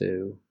transfer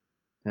into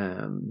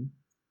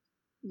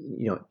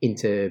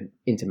into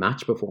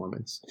match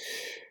performance.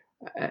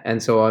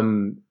 And so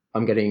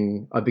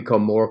I've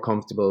become more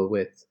comfortable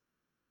with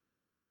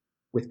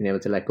being able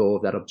to let go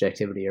of that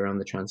objectivity around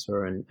the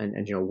transfer and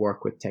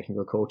work with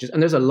technical coaches.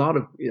 And there's a lot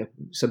of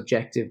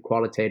subjective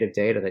qualitative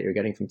data that you're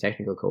getting from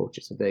technical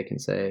coaches that they can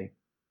say,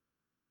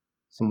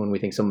 we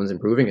think someone's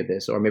improving at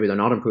this, or maybe they're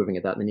not improving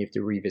at that, and then you have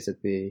to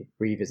revisit the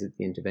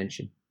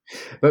intervention.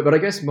 But I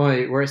guess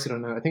where I sit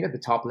on now, I think at the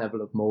top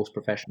level of most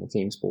professional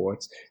team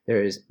sports,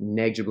 there is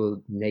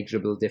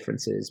negligible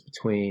differences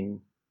between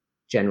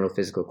general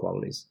physical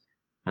qualities,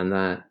 and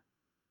that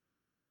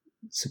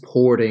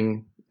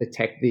supporting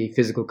the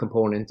physical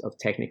component of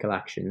technical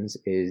actions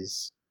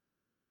is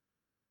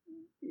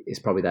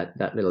probably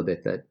that little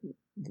bit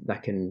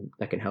that can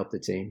help the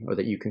team, or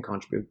that you can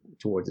contribute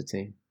towards the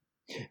team.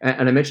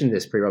 And I mentioned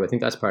this pre-Rob. I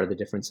think that's part of the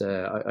difference.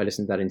 I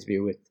listened to that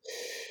interview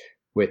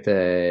with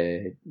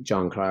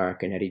John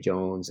Clark and Eddie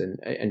Jones, and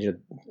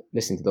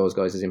listening to those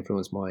guys has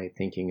influenced my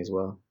thinking as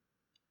well.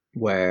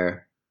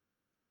 Where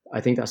I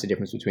think that's the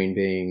difference between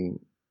being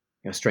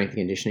a strength and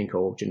conditioning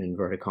coach in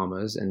inverted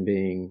commas and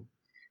being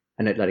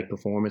an athletic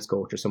performance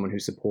coach, or someone who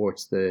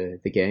supports the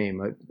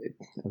game. I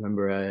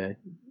remember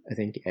I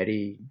think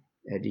Eddie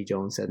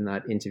Jones said in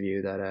that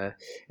interview that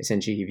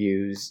essentially he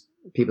views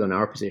people in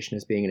our position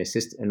as being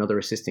another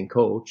assistant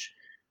coach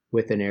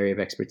with an area of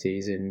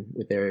expertise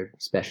with their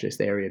specialist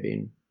area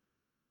being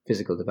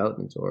physical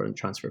development or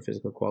transfer of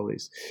physical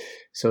qualities.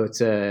 So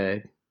it's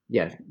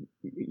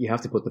you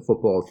have to put the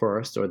football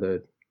first, or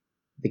the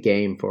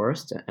game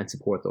first, and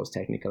support those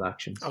technical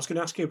actions. I was going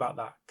to ask you about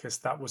that, because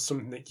that was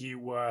something that you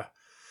were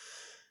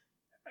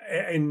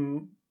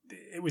in.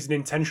 It was an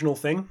intentional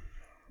thing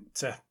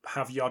to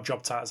have your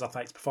job title as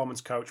athletics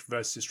performance coach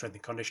versus strength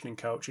and conditioning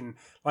coach. And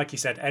like you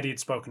said, Eddie had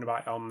spoken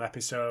about it on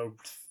episode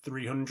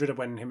 300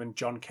 when him and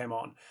John came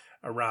on,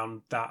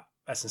 around that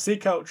S&C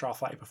coach or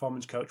athletic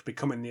performance coach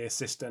becoming the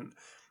assistant.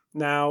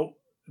 Now,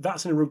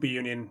 that's in a rugby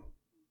union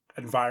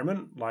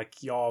environment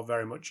like you're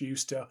very much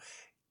used to.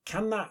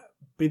 Can that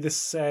be the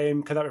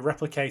same? Can that be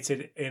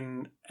replicated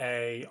in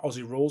a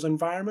Aussie rules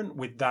environment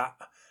with that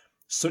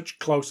such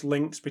close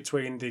links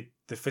between the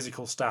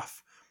physical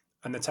staff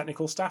and the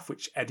technical staff,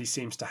 which Eddie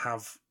seems to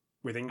have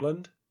with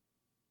England?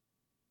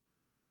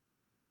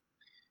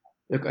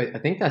 Look, I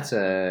think that's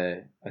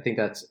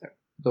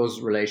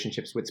those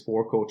relationships with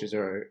sport coaches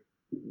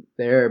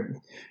they're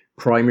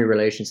primary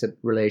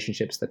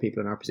relationships that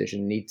people in our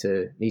position need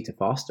to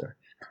foster,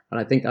 and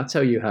I think that's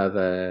how you have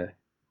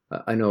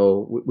I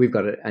know we've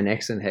got an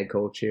excellent head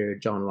coach here,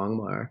 John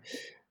Longmire,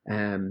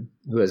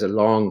 who has a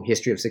long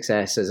history of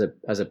success as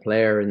a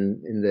player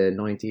in the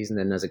 90s and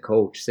then as a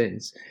coach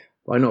since.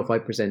 But I know if I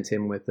present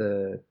him with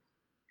an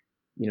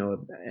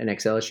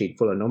Excel sheet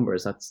full of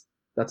numbers,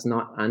 that's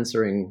not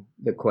answering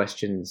the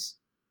questions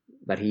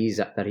that he's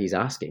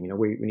asking.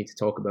 We need to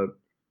talk about.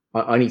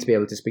 I need to be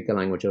able to speak the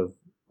language of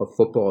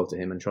football to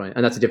him and try.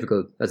 And that's a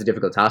difficult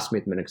task for me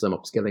at the minute, because I'm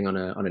upskilling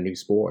on a new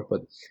sport.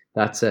 But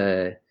that's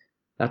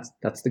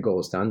the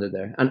gold standard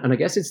there. And I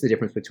guess it's the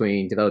difference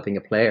between developing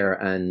a player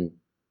and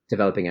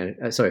developing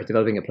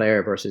a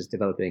player versus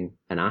developing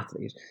an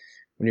athlete.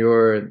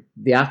 When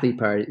the athlete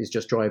part is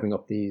just driving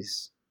up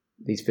these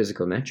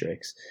physical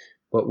metrics,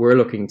 but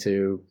we're trying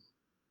to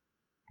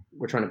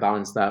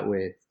balance that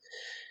with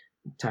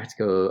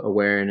tactical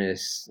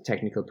awareness,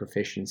 technical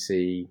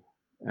proficiency,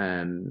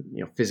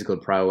 physical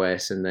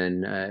prowess, and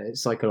then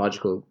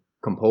psychological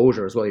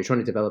composure as well. You're trying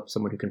to develop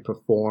someone who can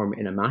perform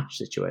in a match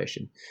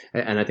situation.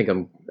 And I think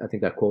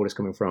that quote is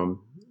coming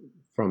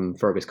from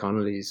Fergus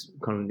Connolly's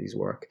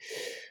work.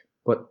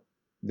 But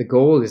the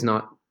goal is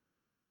not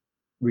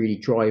really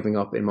driving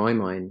up, in my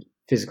mind,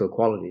 physical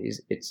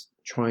qualities. It's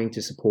trying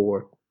to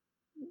support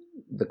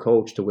the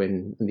coach to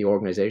win, and the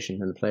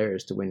organization and the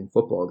players to win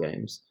football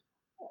games.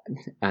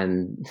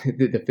 And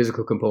the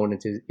physical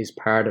component is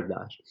part of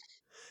that.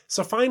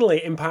 So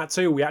finally, in part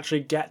 2, we actually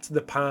get to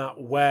the part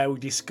where we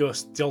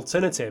discuss the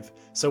alternative.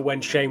 So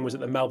when Shane was at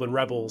the Melbourne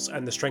Rebels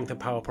and the Strength and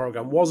Power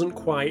program wasn't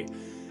quite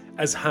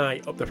as high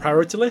up the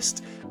priority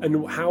list,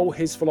 and how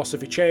his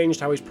philosophy changed,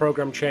 how his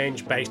program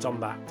changed based on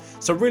that.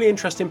 So really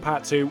interesting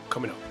part 2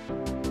 coming up.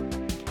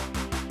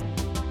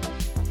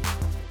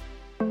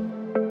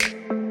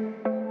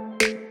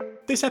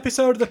 This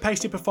episode of the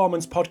Pasty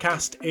Performance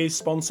Podcast is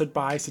sponsored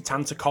by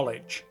Setanta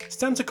College.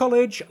 Setanta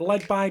College,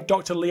 led by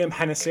Dr. Liam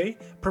Hennessy,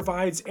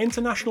 provides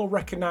international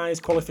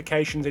recognised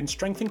qualifications in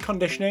strength and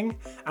conditioning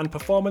and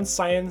performance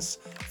science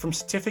from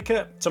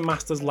certificate to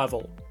master's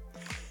level.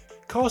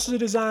 Courses are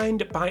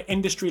designed by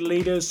industry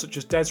leaders such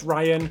as Des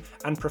Ryan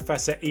and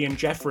Professor Ian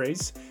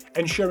Jeffries,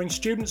 ensuring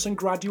students and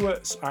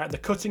graduates are at the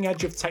cutting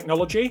edge of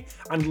technology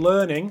and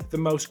learning the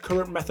most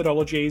current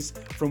methodologies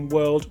from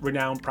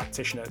world-renowned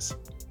practitioners.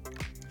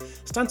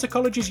 Setanta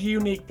College's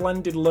unique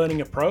blended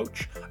learning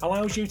approach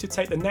allows you to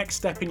take the next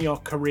step in your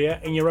career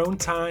in your own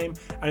time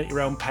and at your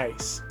own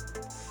pace.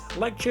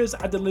 Lectures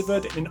are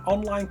delivered in an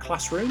online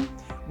classroom,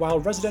 while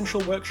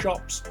residential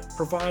workshops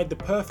provide the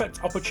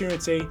perfect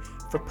opportunity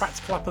for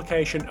practical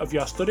application of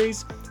your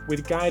studies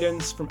with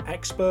guidance from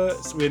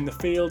experts within the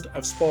field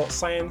of sports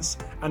science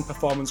and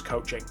performance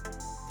coaching.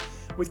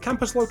 With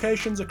campus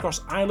locations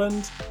across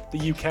Ireland,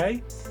 the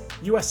UK,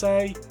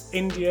 USA,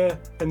 India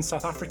and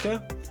South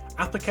Africa,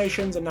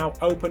 applications are now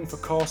open for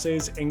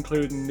courses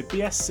including the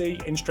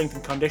BSc in Strength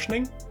and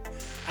Conditioning,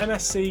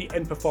 MSc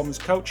in Performance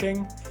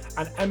Coaching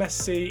and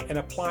MSc in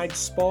Applied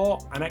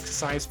Sport and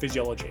Exercise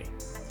Physiology.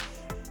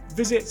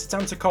 Visit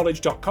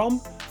setantacollege.com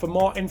for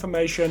more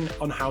information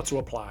on how to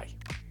apply.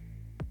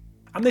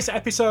 And this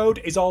episode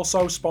is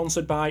also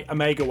sponsored by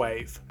Omega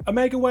Wave.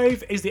 Omega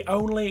Wave is the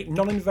only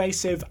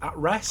non-invasive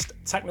at-rest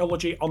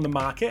technology on the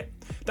market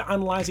that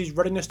analyses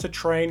readiness to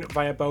train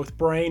via both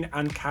brain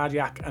and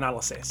cardiac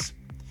analysis.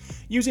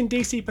 Using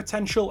DC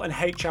potential and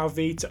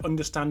HRV to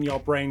understand your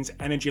brain's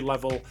energy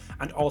level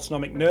and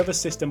autonomic nervous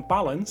system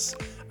balance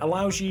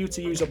allows you to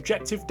use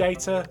objective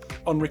data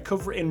on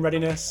recovery and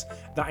readiness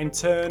that in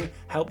turn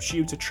helps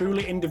you to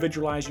truly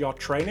individualize your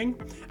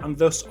training and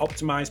thus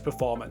optimize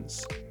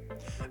performance.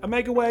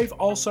 Omega Wave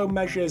also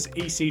measures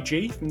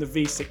ECG from the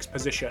V6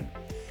 position.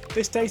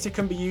 This data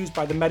can be used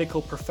by the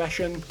medical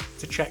profession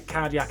to check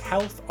cardiac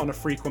health on a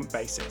frequent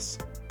basis.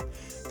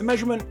 The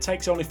measurement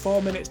takes only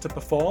 4 minutes to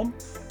perform,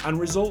 and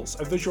results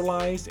are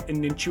visualized in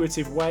an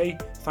intuitive way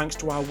thanks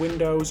to our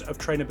windows of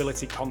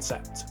trainability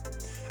concept.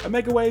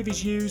 Omega Wave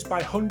is used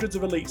by hundreds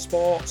of elite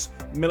sports,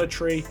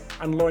 military,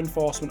 and law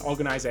enforcement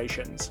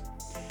organisations.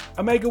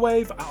 Omega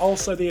Wave are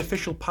also the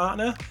official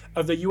partner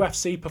of the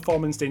UFC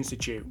Performance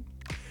Institute.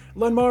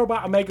 Learn more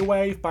about Omega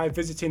Wave by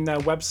visiting their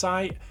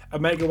website,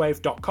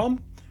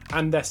 omegawave.com,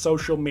 and their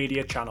social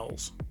media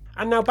channels.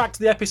 And now back to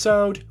the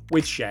episode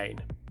with Shane.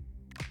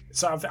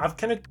 So I've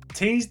kind of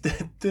teased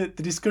the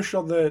discussion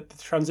on the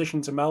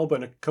transition to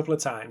Melbourne a couple of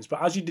times,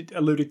 but as you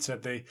alluded to,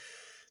 the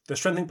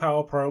Strengthening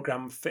Power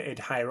program fitted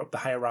high up the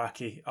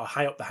hierarchy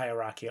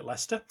at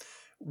Leicester.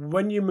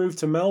 When you moved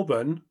to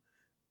Melbourne,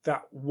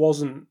 that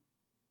wasn't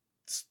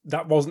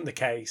the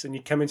case, and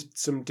you came into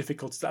some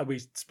difficulties that we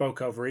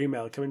spoke over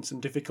email. Came into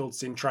some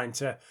difficulties in trying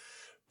to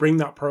bring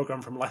that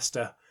program from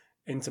Leicester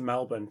into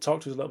Melbourne.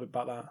 Talk to us a little bit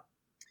about that.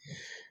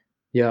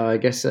 Yeah, I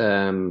guess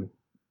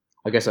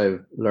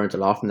I've learned a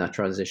lot from that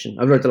transition.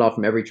 I've learned a lot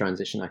from every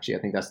transition, actually. I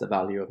think that's the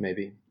value of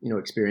maybe,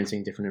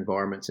 experiencing different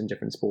environments and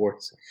different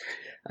sports.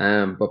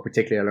 But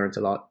particularly I learned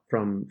a lot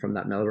from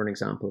that Melbourne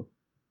example.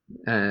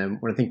 When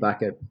I think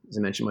back at, as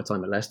I mentioned, my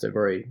time at Leicester,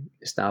 very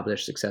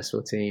established,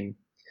 successful team,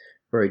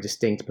 very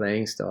distinct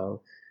playing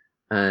style.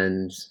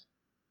 And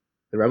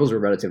the Rebels were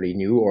a relatively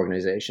new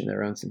organization.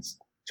 They're around since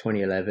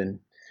 2011.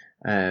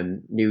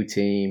 New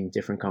team,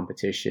 different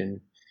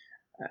competition.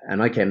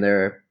 And I came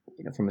there,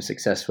 from a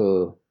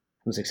successful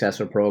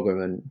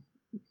program and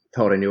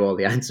thought I knew all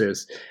the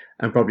answers,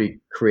 and probably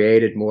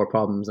created more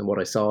problems than what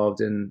I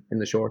solved in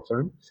the short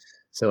term.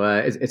 So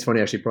it's funny,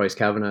 actually. Bryce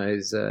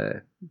Kavanagh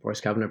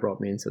brought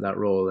me into that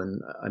role,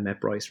 and I met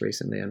Bryce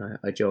recently, and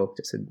I joked.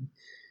 I said,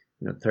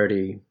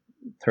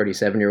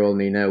 37-year-old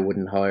me now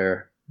wouldn't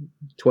hire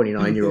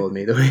 29-year-old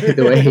me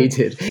the way he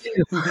did.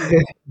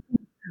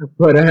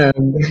 But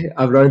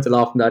I've learned a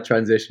lot from that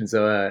transition.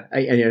 So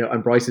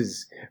and Bryce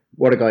is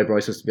what a guy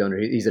Bryce was to be under.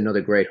 He's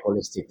another great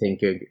holistic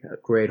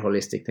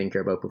thinker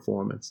about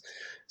performance.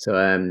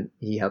 So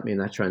he helped me in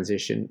that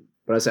transition.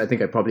 But I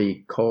think I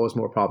probably caused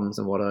more problems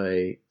than what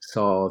I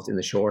solved in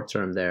the short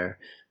term there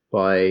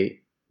by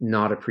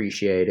not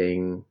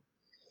appreciating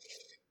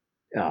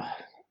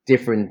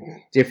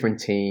different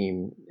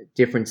team,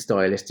 different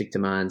stylistic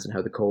demands and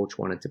how the coach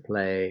wanted to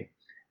play,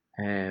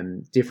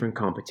 different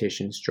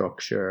competition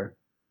structure.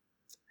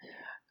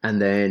 And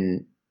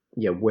then,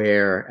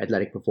 where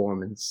athletic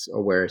performance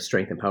or where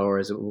strength and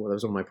power that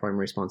was one of my primary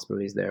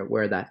responsibilities there,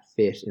 where that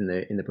fit in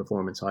the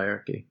performance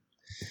hierarchy.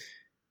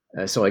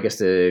 So I guess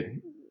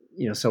to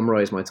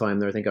summarize my time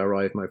there, I think I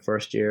arrived my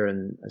first year,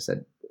 and I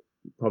said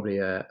probably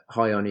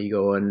high on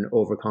ego and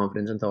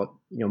overconfidence, and thought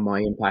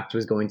my impact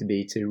was going to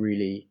be to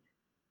really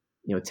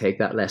take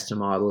that Leicester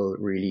model,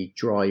 really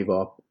drive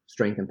up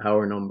strength and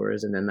power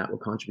numbers, and then that will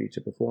contribute to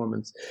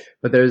performance.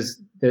 But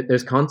there's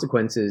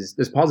consequences,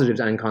 there's positives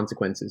and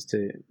consequences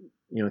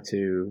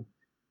to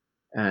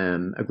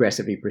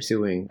aggressively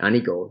pursuing any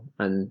goal.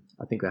 And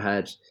I think I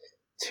had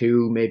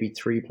 2, maybe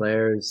 3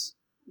 players,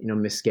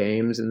 miss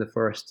games in the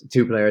first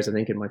 2 players, I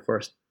think, in my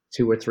first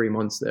 2 or 3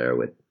 months there,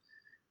 with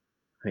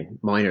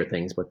minor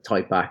things, but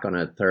type back on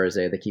a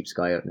Thursday, they keep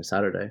Sky out on a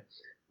Saturday.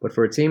 But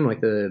for a team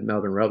like the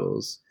Melbourne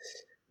Rebels,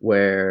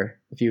 where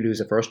if you lose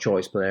a first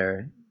choice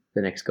player,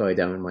 the next guy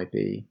down might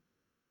be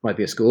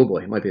a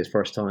schoolboy. It might be his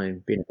first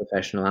time being a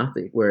professional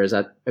athlete. Whereas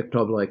at a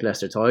club like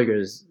Leicester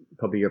Tigers,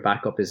 probably your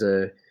backup is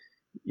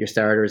your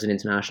starter is an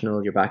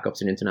international, your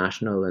backup's an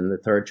international, and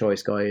the third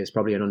choice guy is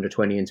probably an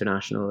under-20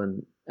 international,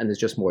 and there's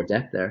just more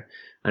depth there.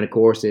 And of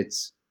course,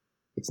 it's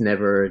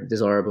never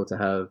desirable to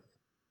have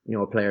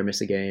a player miss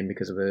a game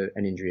because of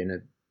an injury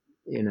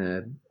in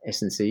a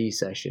S&C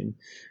session.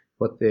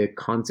 But the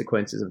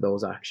consequences of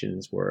those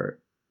actions were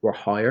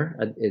higher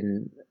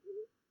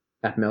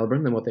at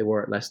Melbourne than what they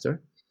were at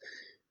Leicester,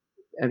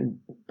 and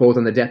both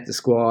on the depth of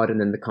squad and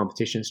then the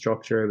competition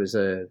structure. It was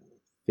a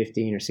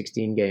 15 or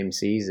 16 game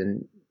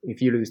season. If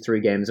you lose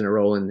 3 games in a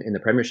row in the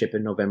Premiership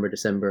in November,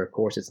 December, of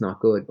course it's not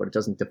good, but it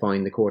doesn't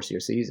define the course of your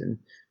season.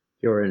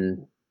 You're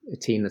in a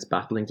team that's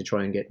battling to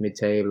try and get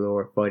mid-table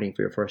or fighting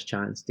for your first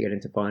chance to get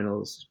into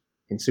finals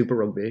in Super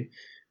Rugby,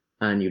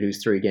 and you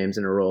lose 3 games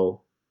in a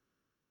row.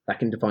 That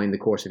can define the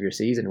course of your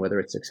season, whether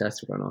it's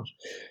successful or not.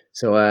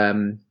 So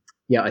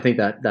I think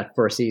that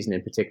first season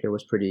in particular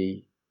was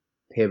pretty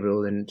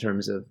pivotal in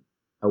terms of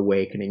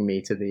awakening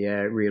me to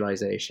the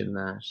realization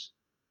that,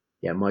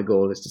 my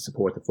goal is to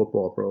support the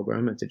football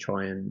program and to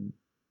try and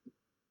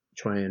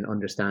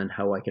understand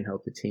how I can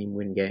help the team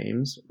win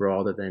games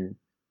rather than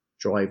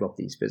drive up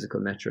these physical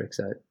metrics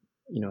at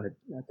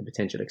the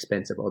potential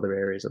expense of other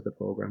areas of the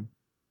program.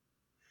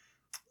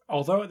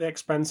 Although at the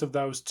expense of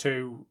those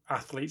 2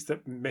 athletes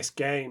that missed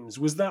games,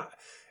 do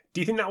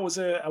you think that was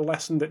a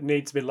lesson that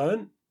needs to be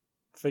learned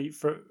for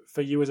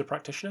you as a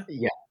practitioner?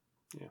 Yeah.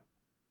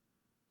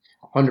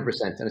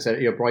 100%. And I said,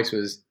 Bryce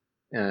was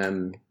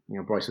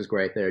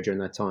great there during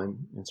that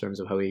time in terms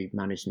of how he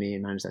managed me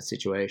and managed that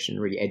situation,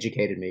 really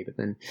educated me. But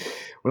then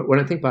when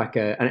I think back,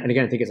 and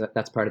again, I think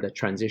that's part of the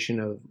transition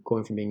of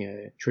going from being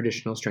a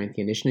traditional strength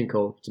conditioning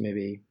coach to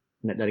maybe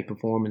an athletic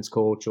performance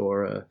coach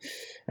or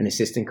an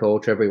assistant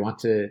coach, whatever you want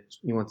to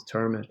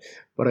term it.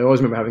 But I always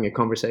remember having a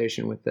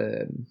conversation with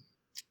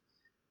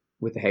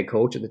with the head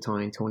coach at the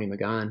time, Tony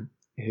McGann,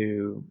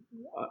 who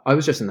I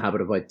was just in the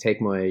habit of, I'd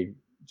take my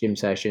gym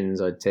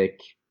sessions, I'd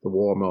take the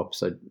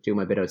warm-ups, I'd do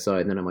my bit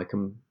outside, and then I might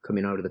come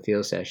in out of the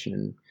field session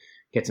and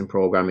get some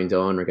programming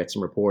done or get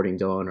some reporting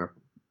done, or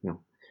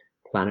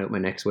plan out my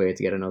next way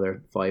to get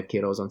another 5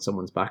 kilos on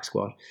someone's back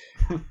squat.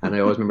 And I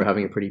always remember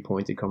having a pretty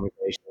pointed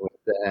conversation with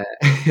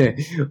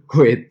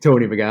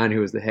Tony McGann, who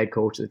was the head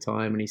coach at the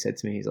time, and he said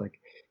to me, he's like,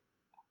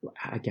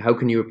 how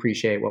can you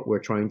appreciate what we're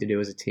trying to do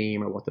as a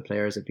team, or what the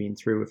players have been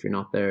through, if you're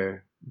not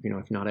there, if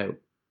you're not out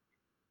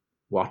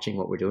watching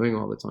what we're doing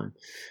all the time?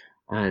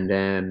 And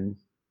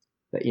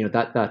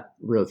that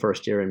real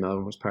first year in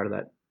Melbourne was part of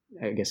that,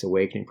 I guess,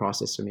 awakening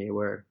process for me,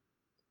 where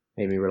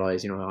made me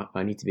realize,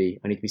 I need to be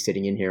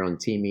sitting in here on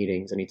team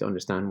meetings. I need to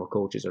understand what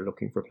coaches are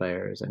looking for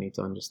players. I need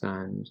to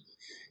understand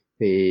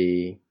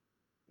the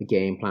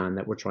game plan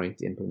that we're trying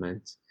to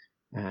implement.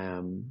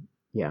 And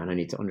I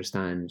need to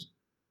understand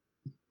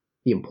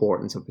the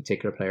importance of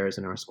particular players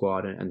in our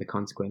squad, and the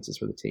consequences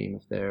for the team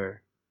if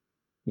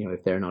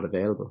they're not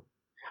available.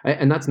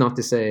 And that's not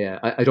to say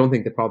I don't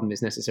think the problem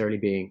is necessarily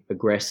being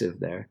aggressive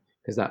there,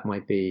 because that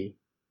might be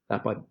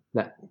what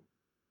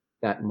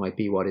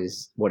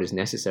is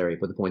necessary.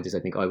 But the point is, I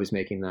think I was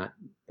making that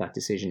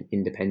decision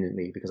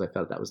independently because I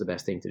felt that was the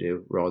best thing to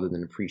do, rather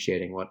than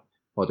appreciating what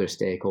other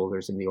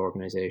stakeholders in the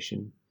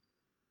organization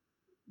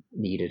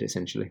needed,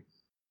 essentially.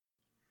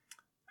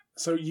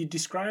 So you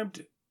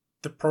described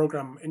the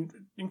program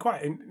in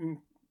quite in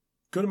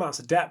good amounts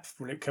of depth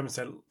when it comes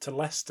to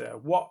Leicester.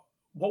 What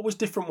was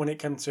different when it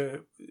came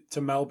to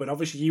Melbourne?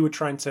 Obviously, you were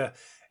trying to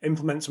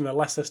implement some of the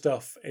Leicester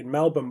stuff in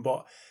Melbourne,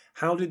 but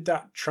how did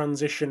that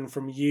transition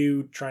from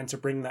you trying to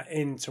bring that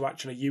in to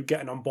actually you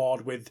getting on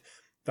board with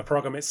the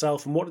program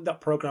itself? And what did that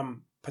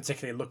program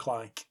particularly look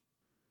like?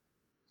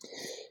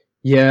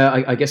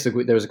 Yeah, I guess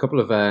there was a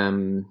couple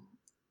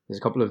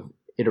of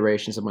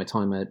iterations of my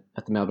time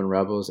at the Melbourne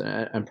Rebels,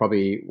 and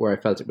probably where I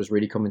felt it was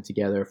really coming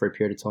together for a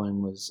period of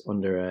time was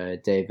under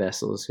Dave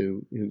Vessels,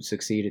 who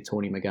succeeded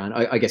Tony McGann.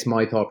 I guess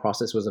my thought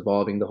process was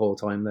evolving the whole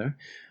time there,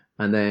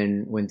 and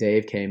then when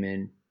Dave came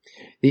in,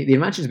 the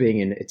advantage of being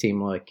in a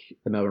team like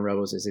the Melbourne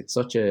Rebels is it's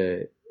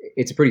a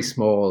pretty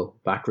small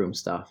backroom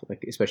staff,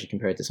 like especially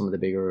compared to some of the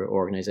bigger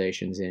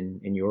organizations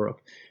in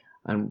Europe.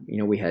 And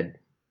we had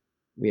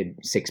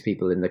 6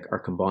 people in our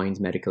combined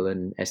medical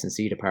and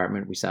S&C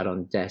department. We sat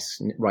on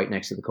desks right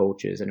next to the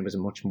coaches, and it was a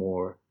much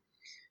more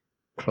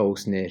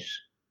close-knit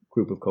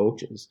group of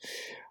coaches.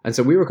 And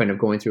so we were kind of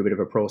going through a bit of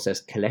a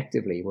process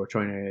collectively. Where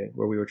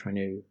we were trying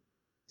to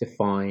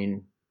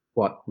define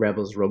what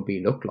Rebels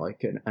rugby looked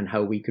like and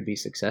how we could be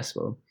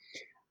successful.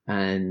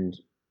 And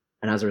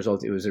as a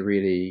result, it was a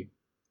really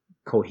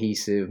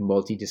cohesive,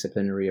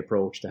 multidisciplinary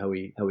approach to how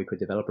we could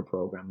develop a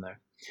program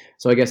there.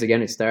 So I guess,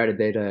 again, it started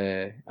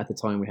that at the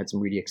time we had some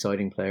really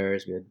exciting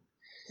players. We had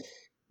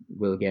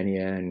Will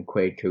Genia and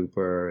Quade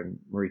Cooper and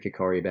Marika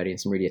Corey-Betty and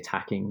some really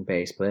attacking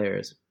based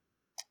players.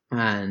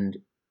 And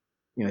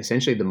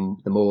essentially the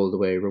mold, the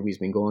way rugby's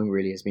been going,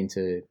 really has been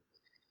to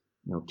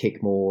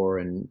kick more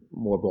and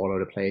more ball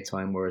out of play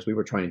time, whereas we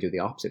were trying to do the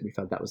opposite. We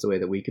felt that was the way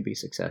that we could be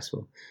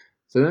successful.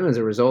 So then, as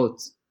a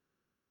result,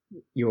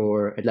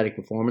 your athletic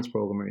performance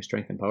program or your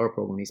strength and power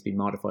program needs to be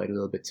modified a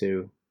little bit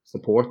to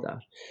support that.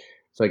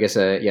 So I guess,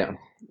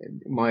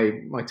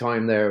 my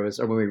time there was,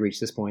 or when we reached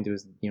this point, it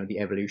was, the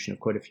evolution of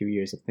quite a few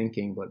years of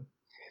thinking. But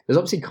there's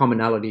obviously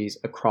commonalities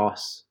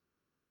across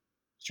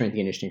strength and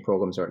conditioning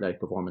programs or athletic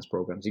performance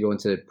programs. You go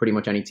into pretty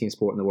much any team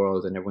sport in the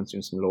world, and everyone's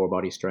doing some lower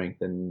body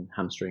strength and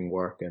hamstring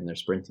work, and they're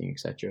sprinting,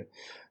 etc.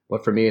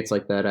 But for me, it's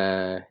like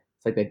that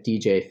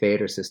DJ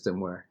fader system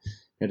where,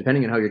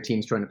 depending on how your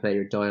team's trying to play,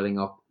 you're dialing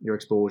up your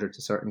exposure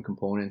to certain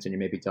components, and you're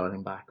maybe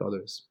dialing back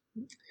others.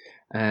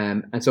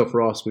 And so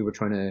for us, we were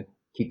trying to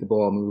keep the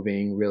ball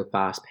moving, real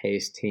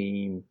fast-paced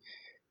team.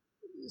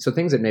 So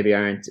things that maybe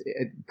aren't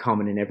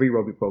common in every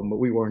rugby program, but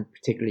we weren't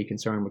particularly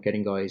concerned with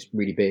getting guys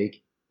really big.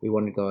 We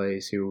wanted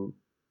guys who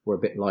were a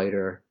bit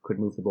lighter, could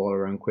move the ball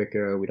around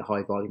quicker. We had a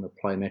high volume of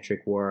plyometric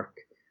work,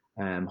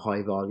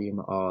 high volume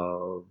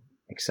of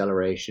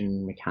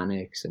acceleration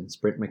mechanics and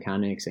sprint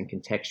mechanics and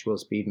contextual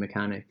speed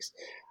mechanics.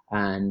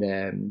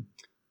 And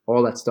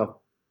all that stuff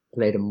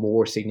played a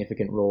more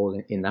significant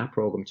role in that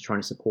program to try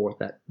to support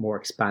that more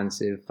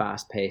expansive,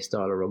 fast-paced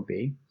style of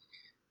rugby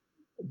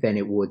than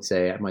it would,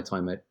 say, at my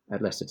time at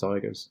Leicester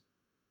Tigers.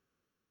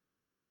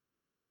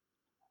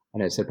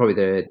 And I'd say probably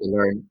the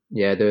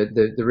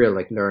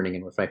real learning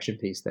and reflection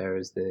piece there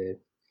is the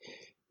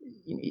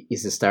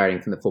starting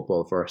from the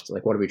football first.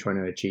 Like, what are we trying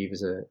to achieve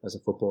as a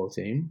football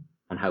team,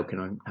 and how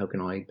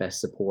can I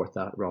best support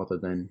that, rather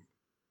than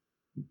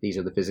these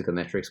are the physical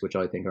metrics which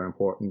I think are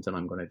important, and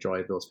I'm going to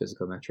drive those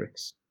physical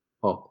metrics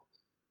up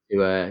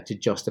to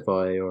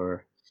justify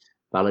or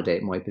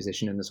validate my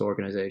position in this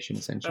organization,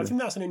 essentially. I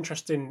think that's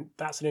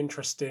an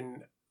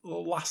interesting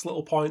last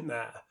little point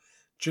there.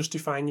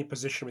 Justifying your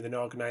position with an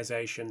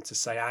organisation to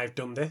say, I've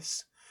done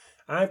this.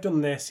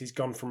 He's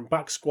gone from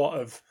back squat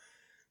of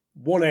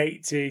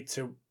 180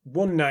 to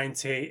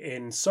 190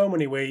 in so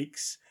many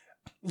weeks.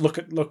 Look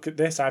at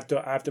this. I've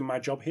done my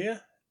job here.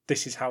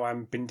 this is how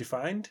I'm been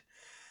defined.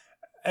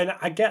 And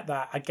I get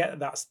that.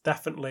 That's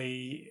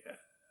definitely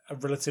a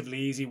relatively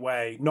easy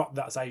way. Not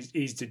that that's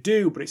easy to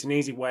do, but it's an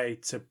easy way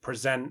to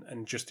present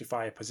and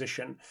justify a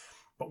position.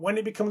 But when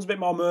it becomes a bit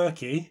more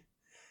murky,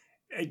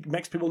 it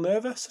makes people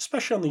nervous,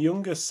 especially on the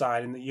younger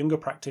side and the younger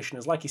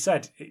practitioners. Like you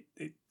said,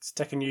 it's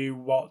taken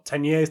you,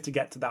 10 years to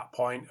get to that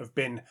point of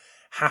being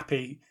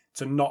happy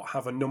to not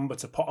have a number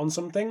to put on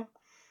something.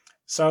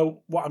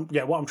 So what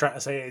I'm trying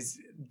to say is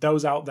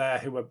those out there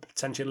who are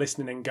potentially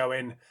listening and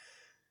going,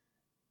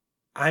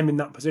 I'm in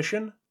that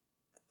position.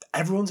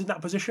 Everyone's in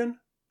that position.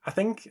 I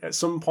think at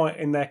some point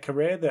in their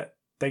career that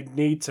they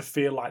need to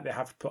feel like they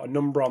have to put a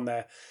number on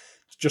there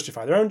to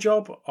justify their own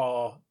job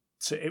or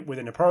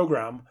within a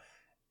program.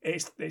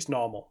 It's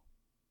normal.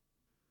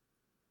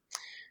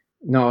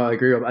 No, I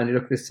agree. And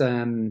look, this,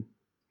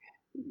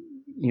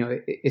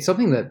 it's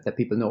something that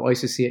people know. I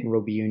used to see it in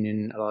rugby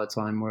union a lot of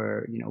time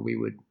where,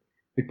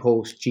 we'd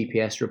post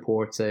GPS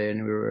reports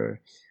and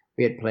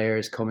we had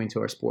players coming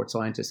to our sports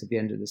scientists at the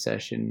end of the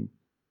session,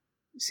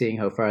 seeing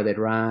how far they'd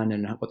ran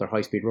and what their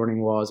high speed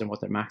running was and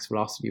what their max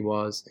velocity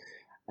was.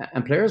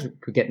 And players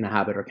could get in a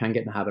habit or can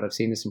get in a habit. I've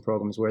seen this in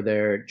programs where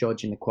they're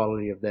judging the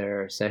quality of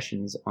their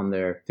sessions on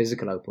their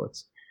physical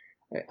outputs.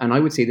 And I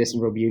would see this in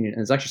rugby union. And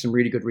there's actually some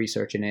really good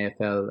research in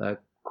AFL.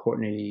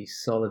 Courtney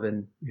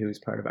Sullivan, who's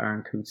part of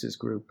Aaron Coots's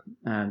group,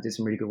 did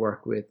some really good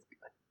work with,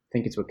 I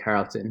think it's with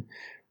Carlton,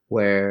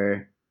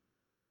 where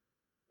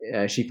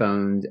she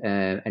found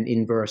an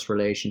inverse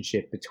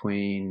relationship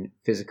between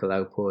physical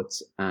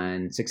outputs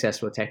and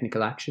successful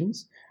technical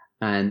actions,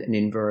 and an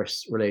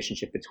inverse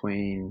relationship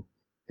between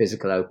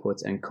physical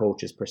outputs and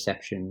coaches'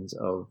 perceptions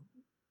of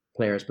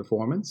players'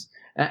 performance.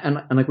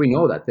 And like we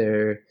know that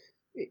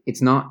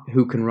it's not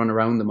who can run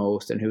around the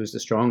most and who's the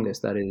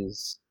strongest. That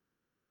is,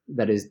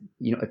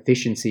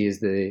 efficiency is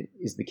the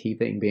key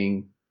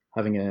thing.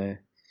 Having a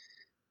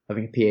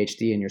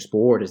PhD in your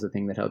sport is the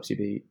thing that helps you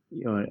be,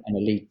 an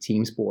elite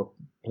team sport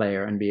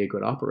player and be a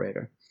good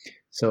operator.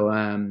 So,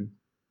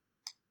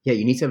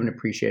 you need to have an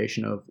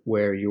appreciation of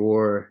where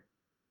you're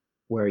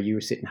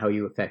sitting, how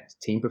you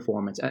affect team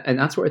performance. And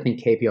that's where I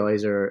think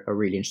KPIs are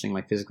really interesting,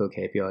 like physical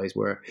KPIs,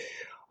 where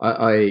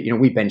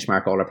we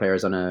benchmark all our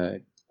players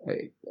on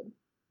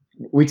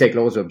we take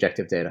loads of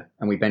objective data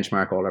and we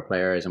benchmark all our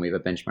players, and we have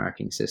a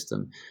benchmarking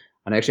system.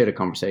 And I actually had a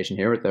conversation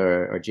here with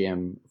our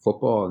GM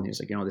football, and he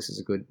was like, this is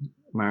a good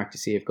mark to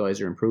see if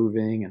guys are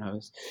improving. And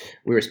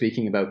we were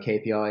speaking about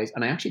KPIs,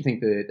 and I actually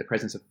think the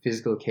presence of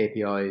physical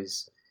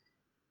KPIs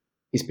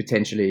is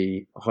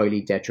potentially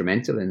highly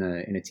detrimental in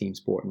a team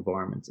sport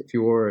environment. If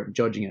you're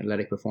judging an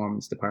athletic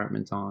performance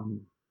department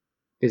on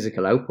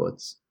physical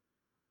outputs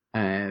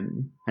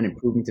and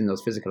improvement in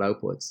those physical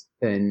outputs,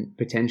 then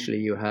potentially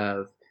you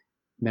have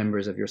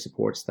members of your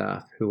support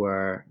staff who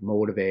are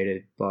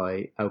motivated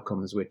by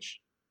outcomes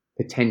which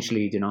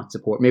potentially do not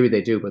support. Maybe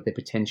they do, but they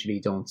potentially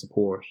don't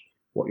support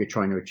what you're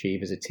trying to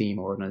achieve as a team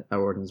or an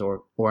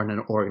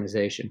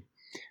organization.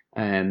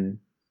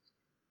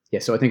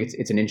 So I think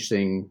it's an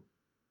interesting,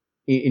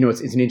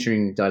 it's an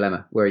interesting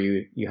dilemma where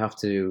you have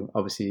to,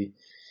 obviously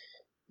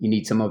you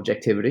need some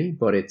objectivity,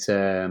 but it's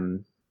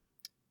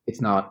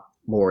not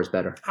more is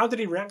better. How did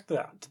he react to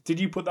that?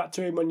 Did you put that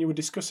to him when you were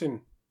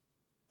discussing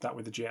that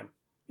with the GM?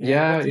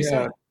 Yeah, I did.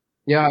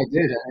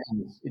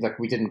 And, like,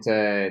 we didn't.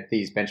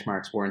 These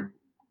benchmarks weren't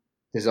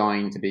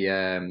designed to be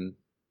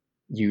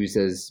used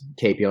as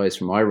KPIs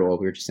for my role.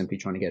 We were just simply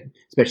trying to get,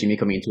 especially me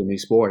coming into a new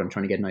sport, I'm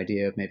trying to get an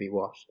idea of maybe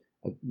what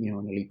an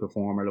elite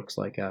performer looks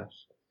like at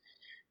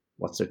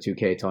what's their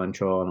 2K time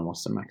trial and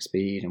what's their max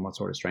speed and what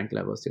sort of strength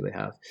levels do they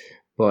have.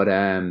 But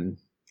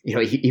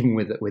even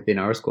within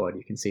our squad,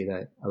 you can see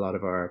that a lot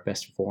of our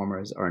best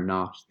performers are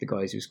not the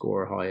guys who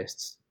score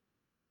highest.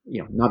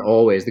 Not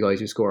always the guys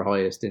who score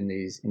highest in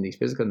these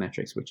physical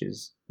metrics, which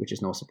is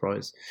no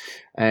surprise.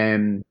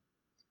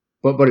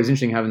 But it was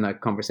interesting having that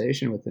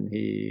conversation with him.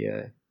 He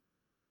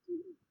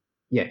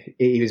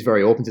was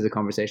very open to the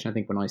conversation. I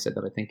think when I said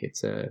that, I think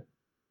it's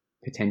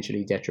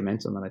potentially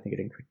detrimental, and I think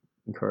it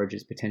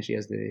encourages potentially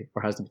has the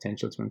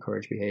potential to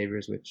encourage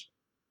behaviors which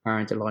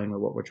aren't aligned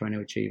with what we're trying to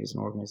achieve as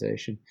an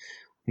organization.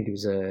 I think he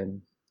was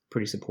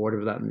pretty supportive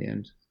of that in the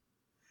end.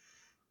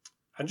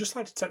 I'd just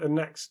like to take the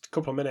next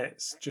couple of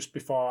minutes just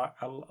before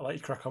I'll let you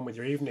crack on with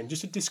your evening,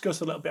 just to discuss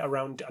a little bit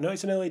around, I know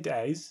it's in early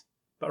days,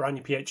 but around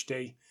your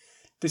PhD,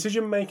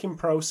 decision-making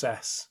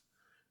process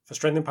for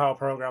strength and power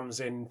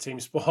programs in team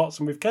sports.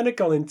 And we've kind of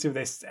gone into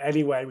this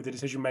anyway with the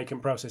decision-making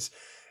process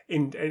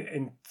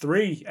in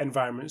three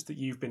environments that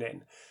you've been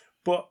in.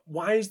 But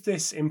why is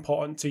this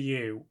important to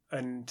you?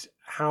 And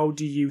how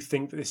do you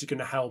think that this is going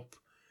to help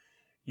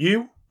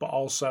you, but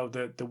also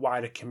the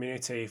wider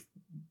community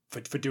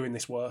for doing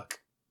this work?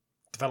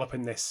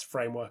 Developing this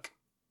framework?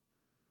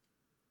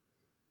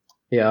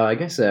 Yeah, I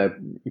guess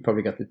you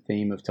probably got the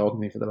theme of talking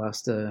to me for the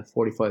last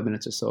 45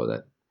 minutes or so,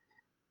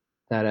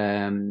 that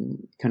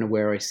kind of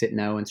where I sit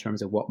now in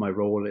terms of what my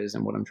role is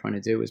and what I'm trying to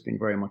do has been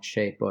very much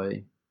shaped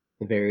by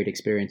the varied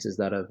experiences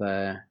that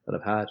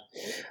I've had.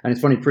 And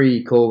it's funny,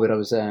 pre-COVID, I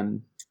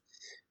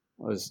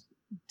was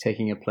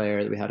taking a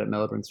player that we had at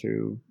Melbourne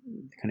through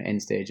the kind of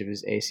end stage of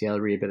his ACL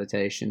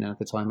rehabilitation. And at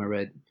the time I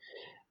read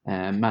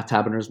Matt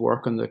Taberner's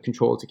work on the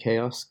Control to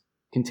Chaos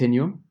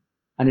continuum.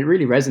 And it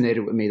really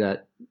resonated with me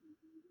that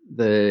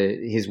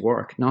his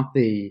work, not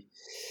the,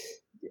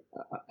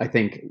 I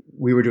think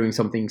we were doing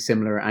something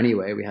similar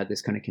anyway. We had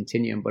this kind of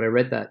continuum, but I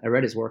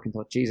read his work and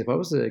thought, geez, if I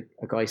was a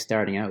guy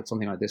starting out,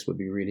 something like this would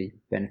be really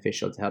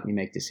beneficial to help me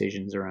make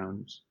decisions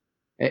around,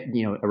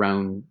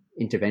 around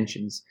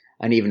interventions.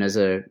 And even as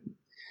a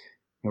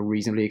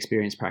reasonably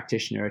experienced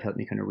practitioner, it helped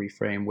me kind of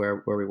reframe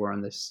where we were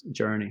on this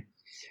journey.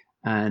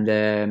 And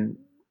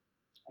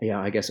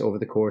I guess over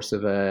the course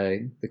of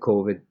the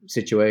COVID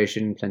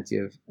situation, plenty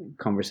of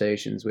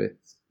conversations with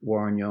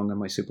Warren Young and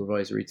my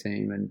supervisory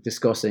team, and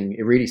discussing.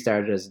 It really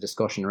started as a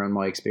discussion around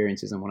my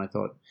experiences and when I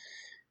thought,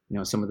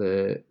 some of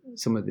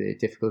the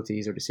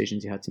difficulties or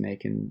decisions you had to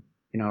make in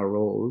our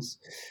roles.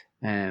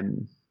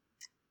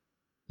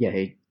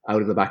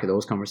 Out of the back of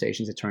those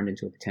conversations, it turned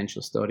into a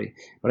potential study.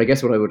 But I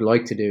guess what I would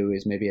like to do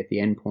is maybe at the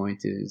end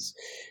point is,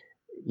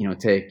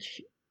 take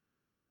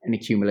an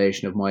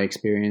accumulation of my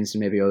experience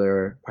and maybe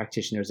other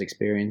practitioners'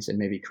 experience, and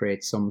maybe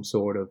create some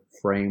sort of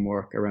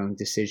framework around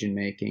decision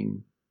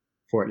making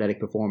for athletic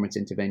performance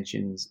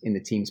interventions in the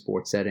team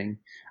sport setting.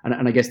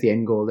 And I guess the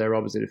end goal there,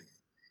 Rob, is that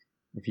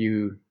if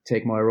you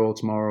take my role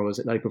tomorrow as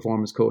athletic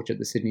performance coach at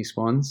the Sydney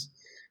Swans,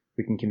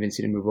 we can convince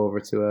you to move over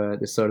to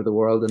this side of the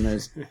world, and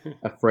there's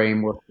a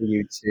framework for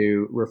you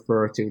to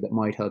refer to that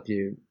might help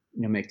you,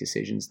 make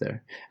decisions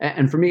there.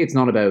 And for me, it's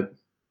not about,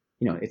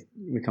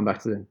 we come back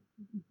to the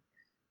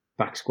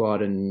back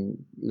squat and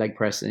leg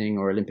pressing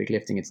or Olympic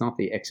lifting. It's not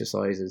the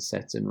exercises,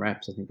 sets and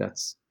reps. I think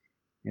that's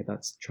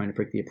trying to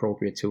pick the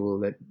appropriate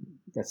tool.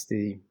 That's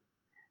the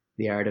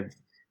art of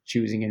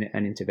choosing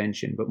an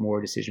intervention, but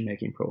more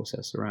decision-making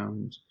process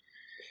around,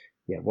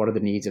 what are the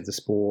needs of the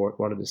sport?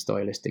 What are the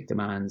stylistic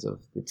demands of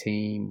the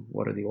team?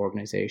 What are the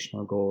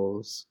organizational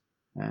goals?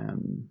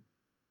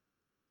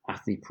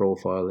 Athlete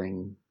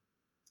profiling,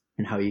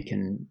 and how you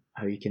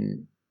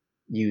can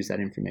use that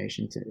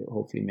information to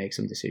hopefully make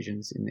some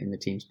decisions in the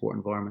team sport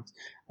environment,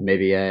 and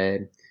maybe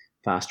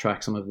fast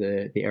track some of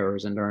the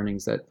errors and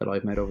learnings that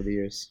I've made over the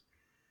years.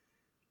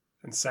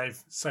 And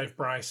save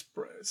Bryce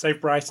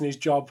and his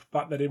job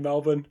back then in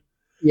Melbourne.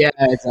 Yeah,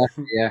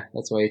 exactly. Yeah,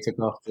 that's why he took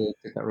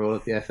that role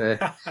at the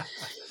FA.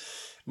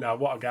 No,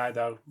 what a guy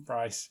though,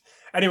 Bryce.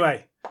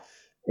 Anyway,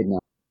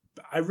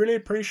 I really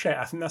appreciate it.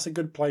 I think that's a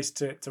good place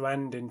to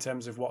end in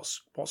terms of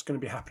what's going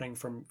to be happening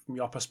from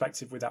your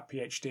perspective with that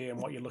PhD and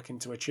what you're looking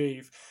to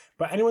achieve.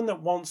 But anyone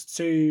that wants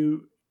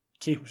to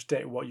keep up to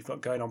date with what you've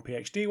got going on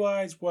PhD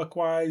wise, work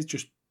wise,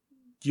 just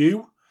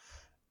you,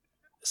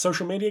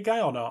 social media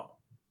guy or not?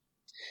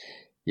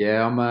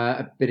 Yeah, I'm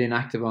a bit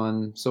inactive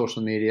on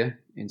social media.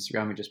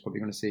 Instagram, you're just probably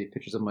going to see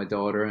pictures of my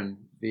daughter and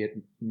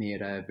me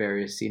at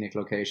various scenic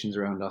locations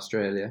around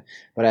Australia.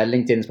 But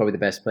LinkedIn is probably the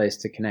best place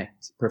to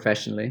connect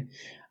professionally.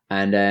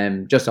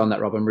 And just on that,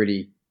 Rob, I'm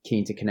really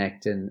keen to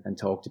connect and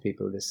talk to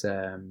people. This,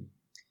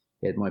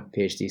 my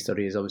PhD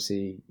study is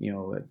obviously,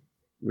 a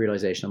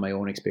realization of my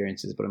own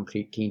experiences, but I'm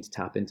keen to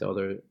tap into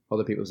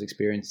other people's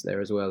experience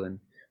there as well, and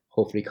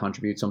hopefully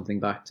contribute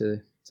something back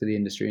to the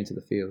industry and to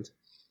the field.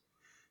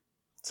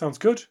 Sounds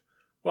good.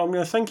 Well, I'm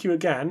going to thank you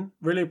again.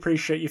 Really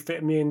appreciate you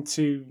fitting me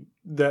into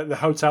the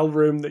hotel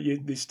room that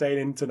you stayed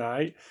in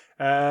tonight.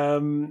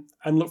 And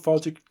look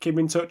forward to keeping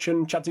in touch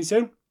and chat to you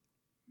soon.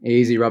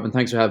 Easy, Robin.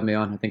 Thanks for having me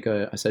on. I think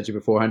I said to you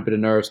beforehand, a bit of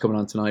nerves coming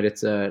on tonight.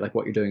 It's like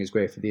what you're doing is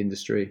great for the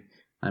industry,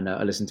 and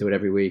I listen to it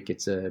every week.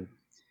 It's a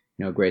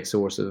great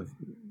source of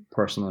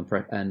personal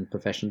and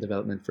professional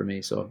development for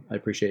me. So I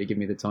appreciate you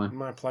giving me the time.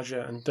 My pleasure.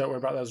 And don't worry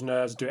about those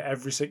nerves.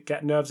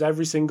 Get nerves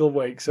every single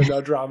week, so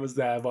no dramas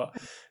there. But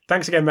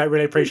thanks again, mate.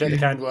 Really appreciate the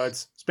kind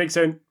words. Speak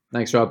soon.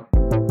 Thanks, Rob.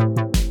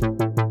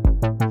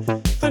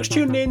 Thanks for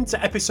tuning in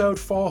to episode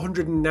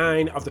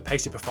 409 of the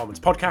Pacey Performance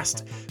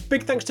Podcast.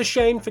 Big thanks to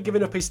Shane for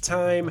giving up his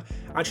time,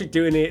 actually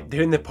doing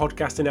the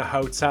podcast in a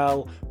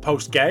hotel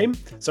post-game.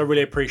 So I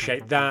really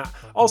appreciate that.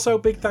 Also,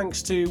 big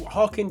thanks to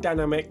Hawking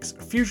Dynamics,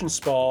 Fusion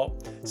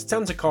Sport,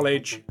 Setanta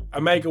College,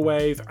 Omega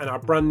Wave, and our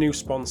brand new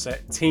sponsor,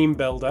 Team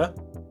Builder,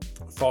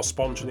 for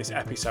sponsoring this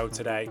episode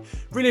today.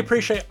 Really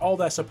appreciate all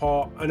their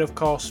support, and of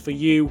course for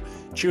you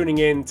tuning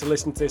in to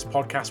listen to this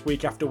podcast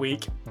week after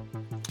week,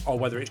 or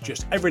whether it's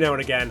just every now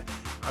and again.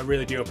 I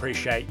really do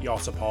appreciate your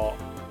support.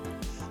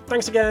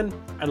 Thanks again,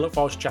 and look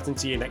forward to chatting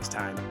to you next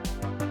time.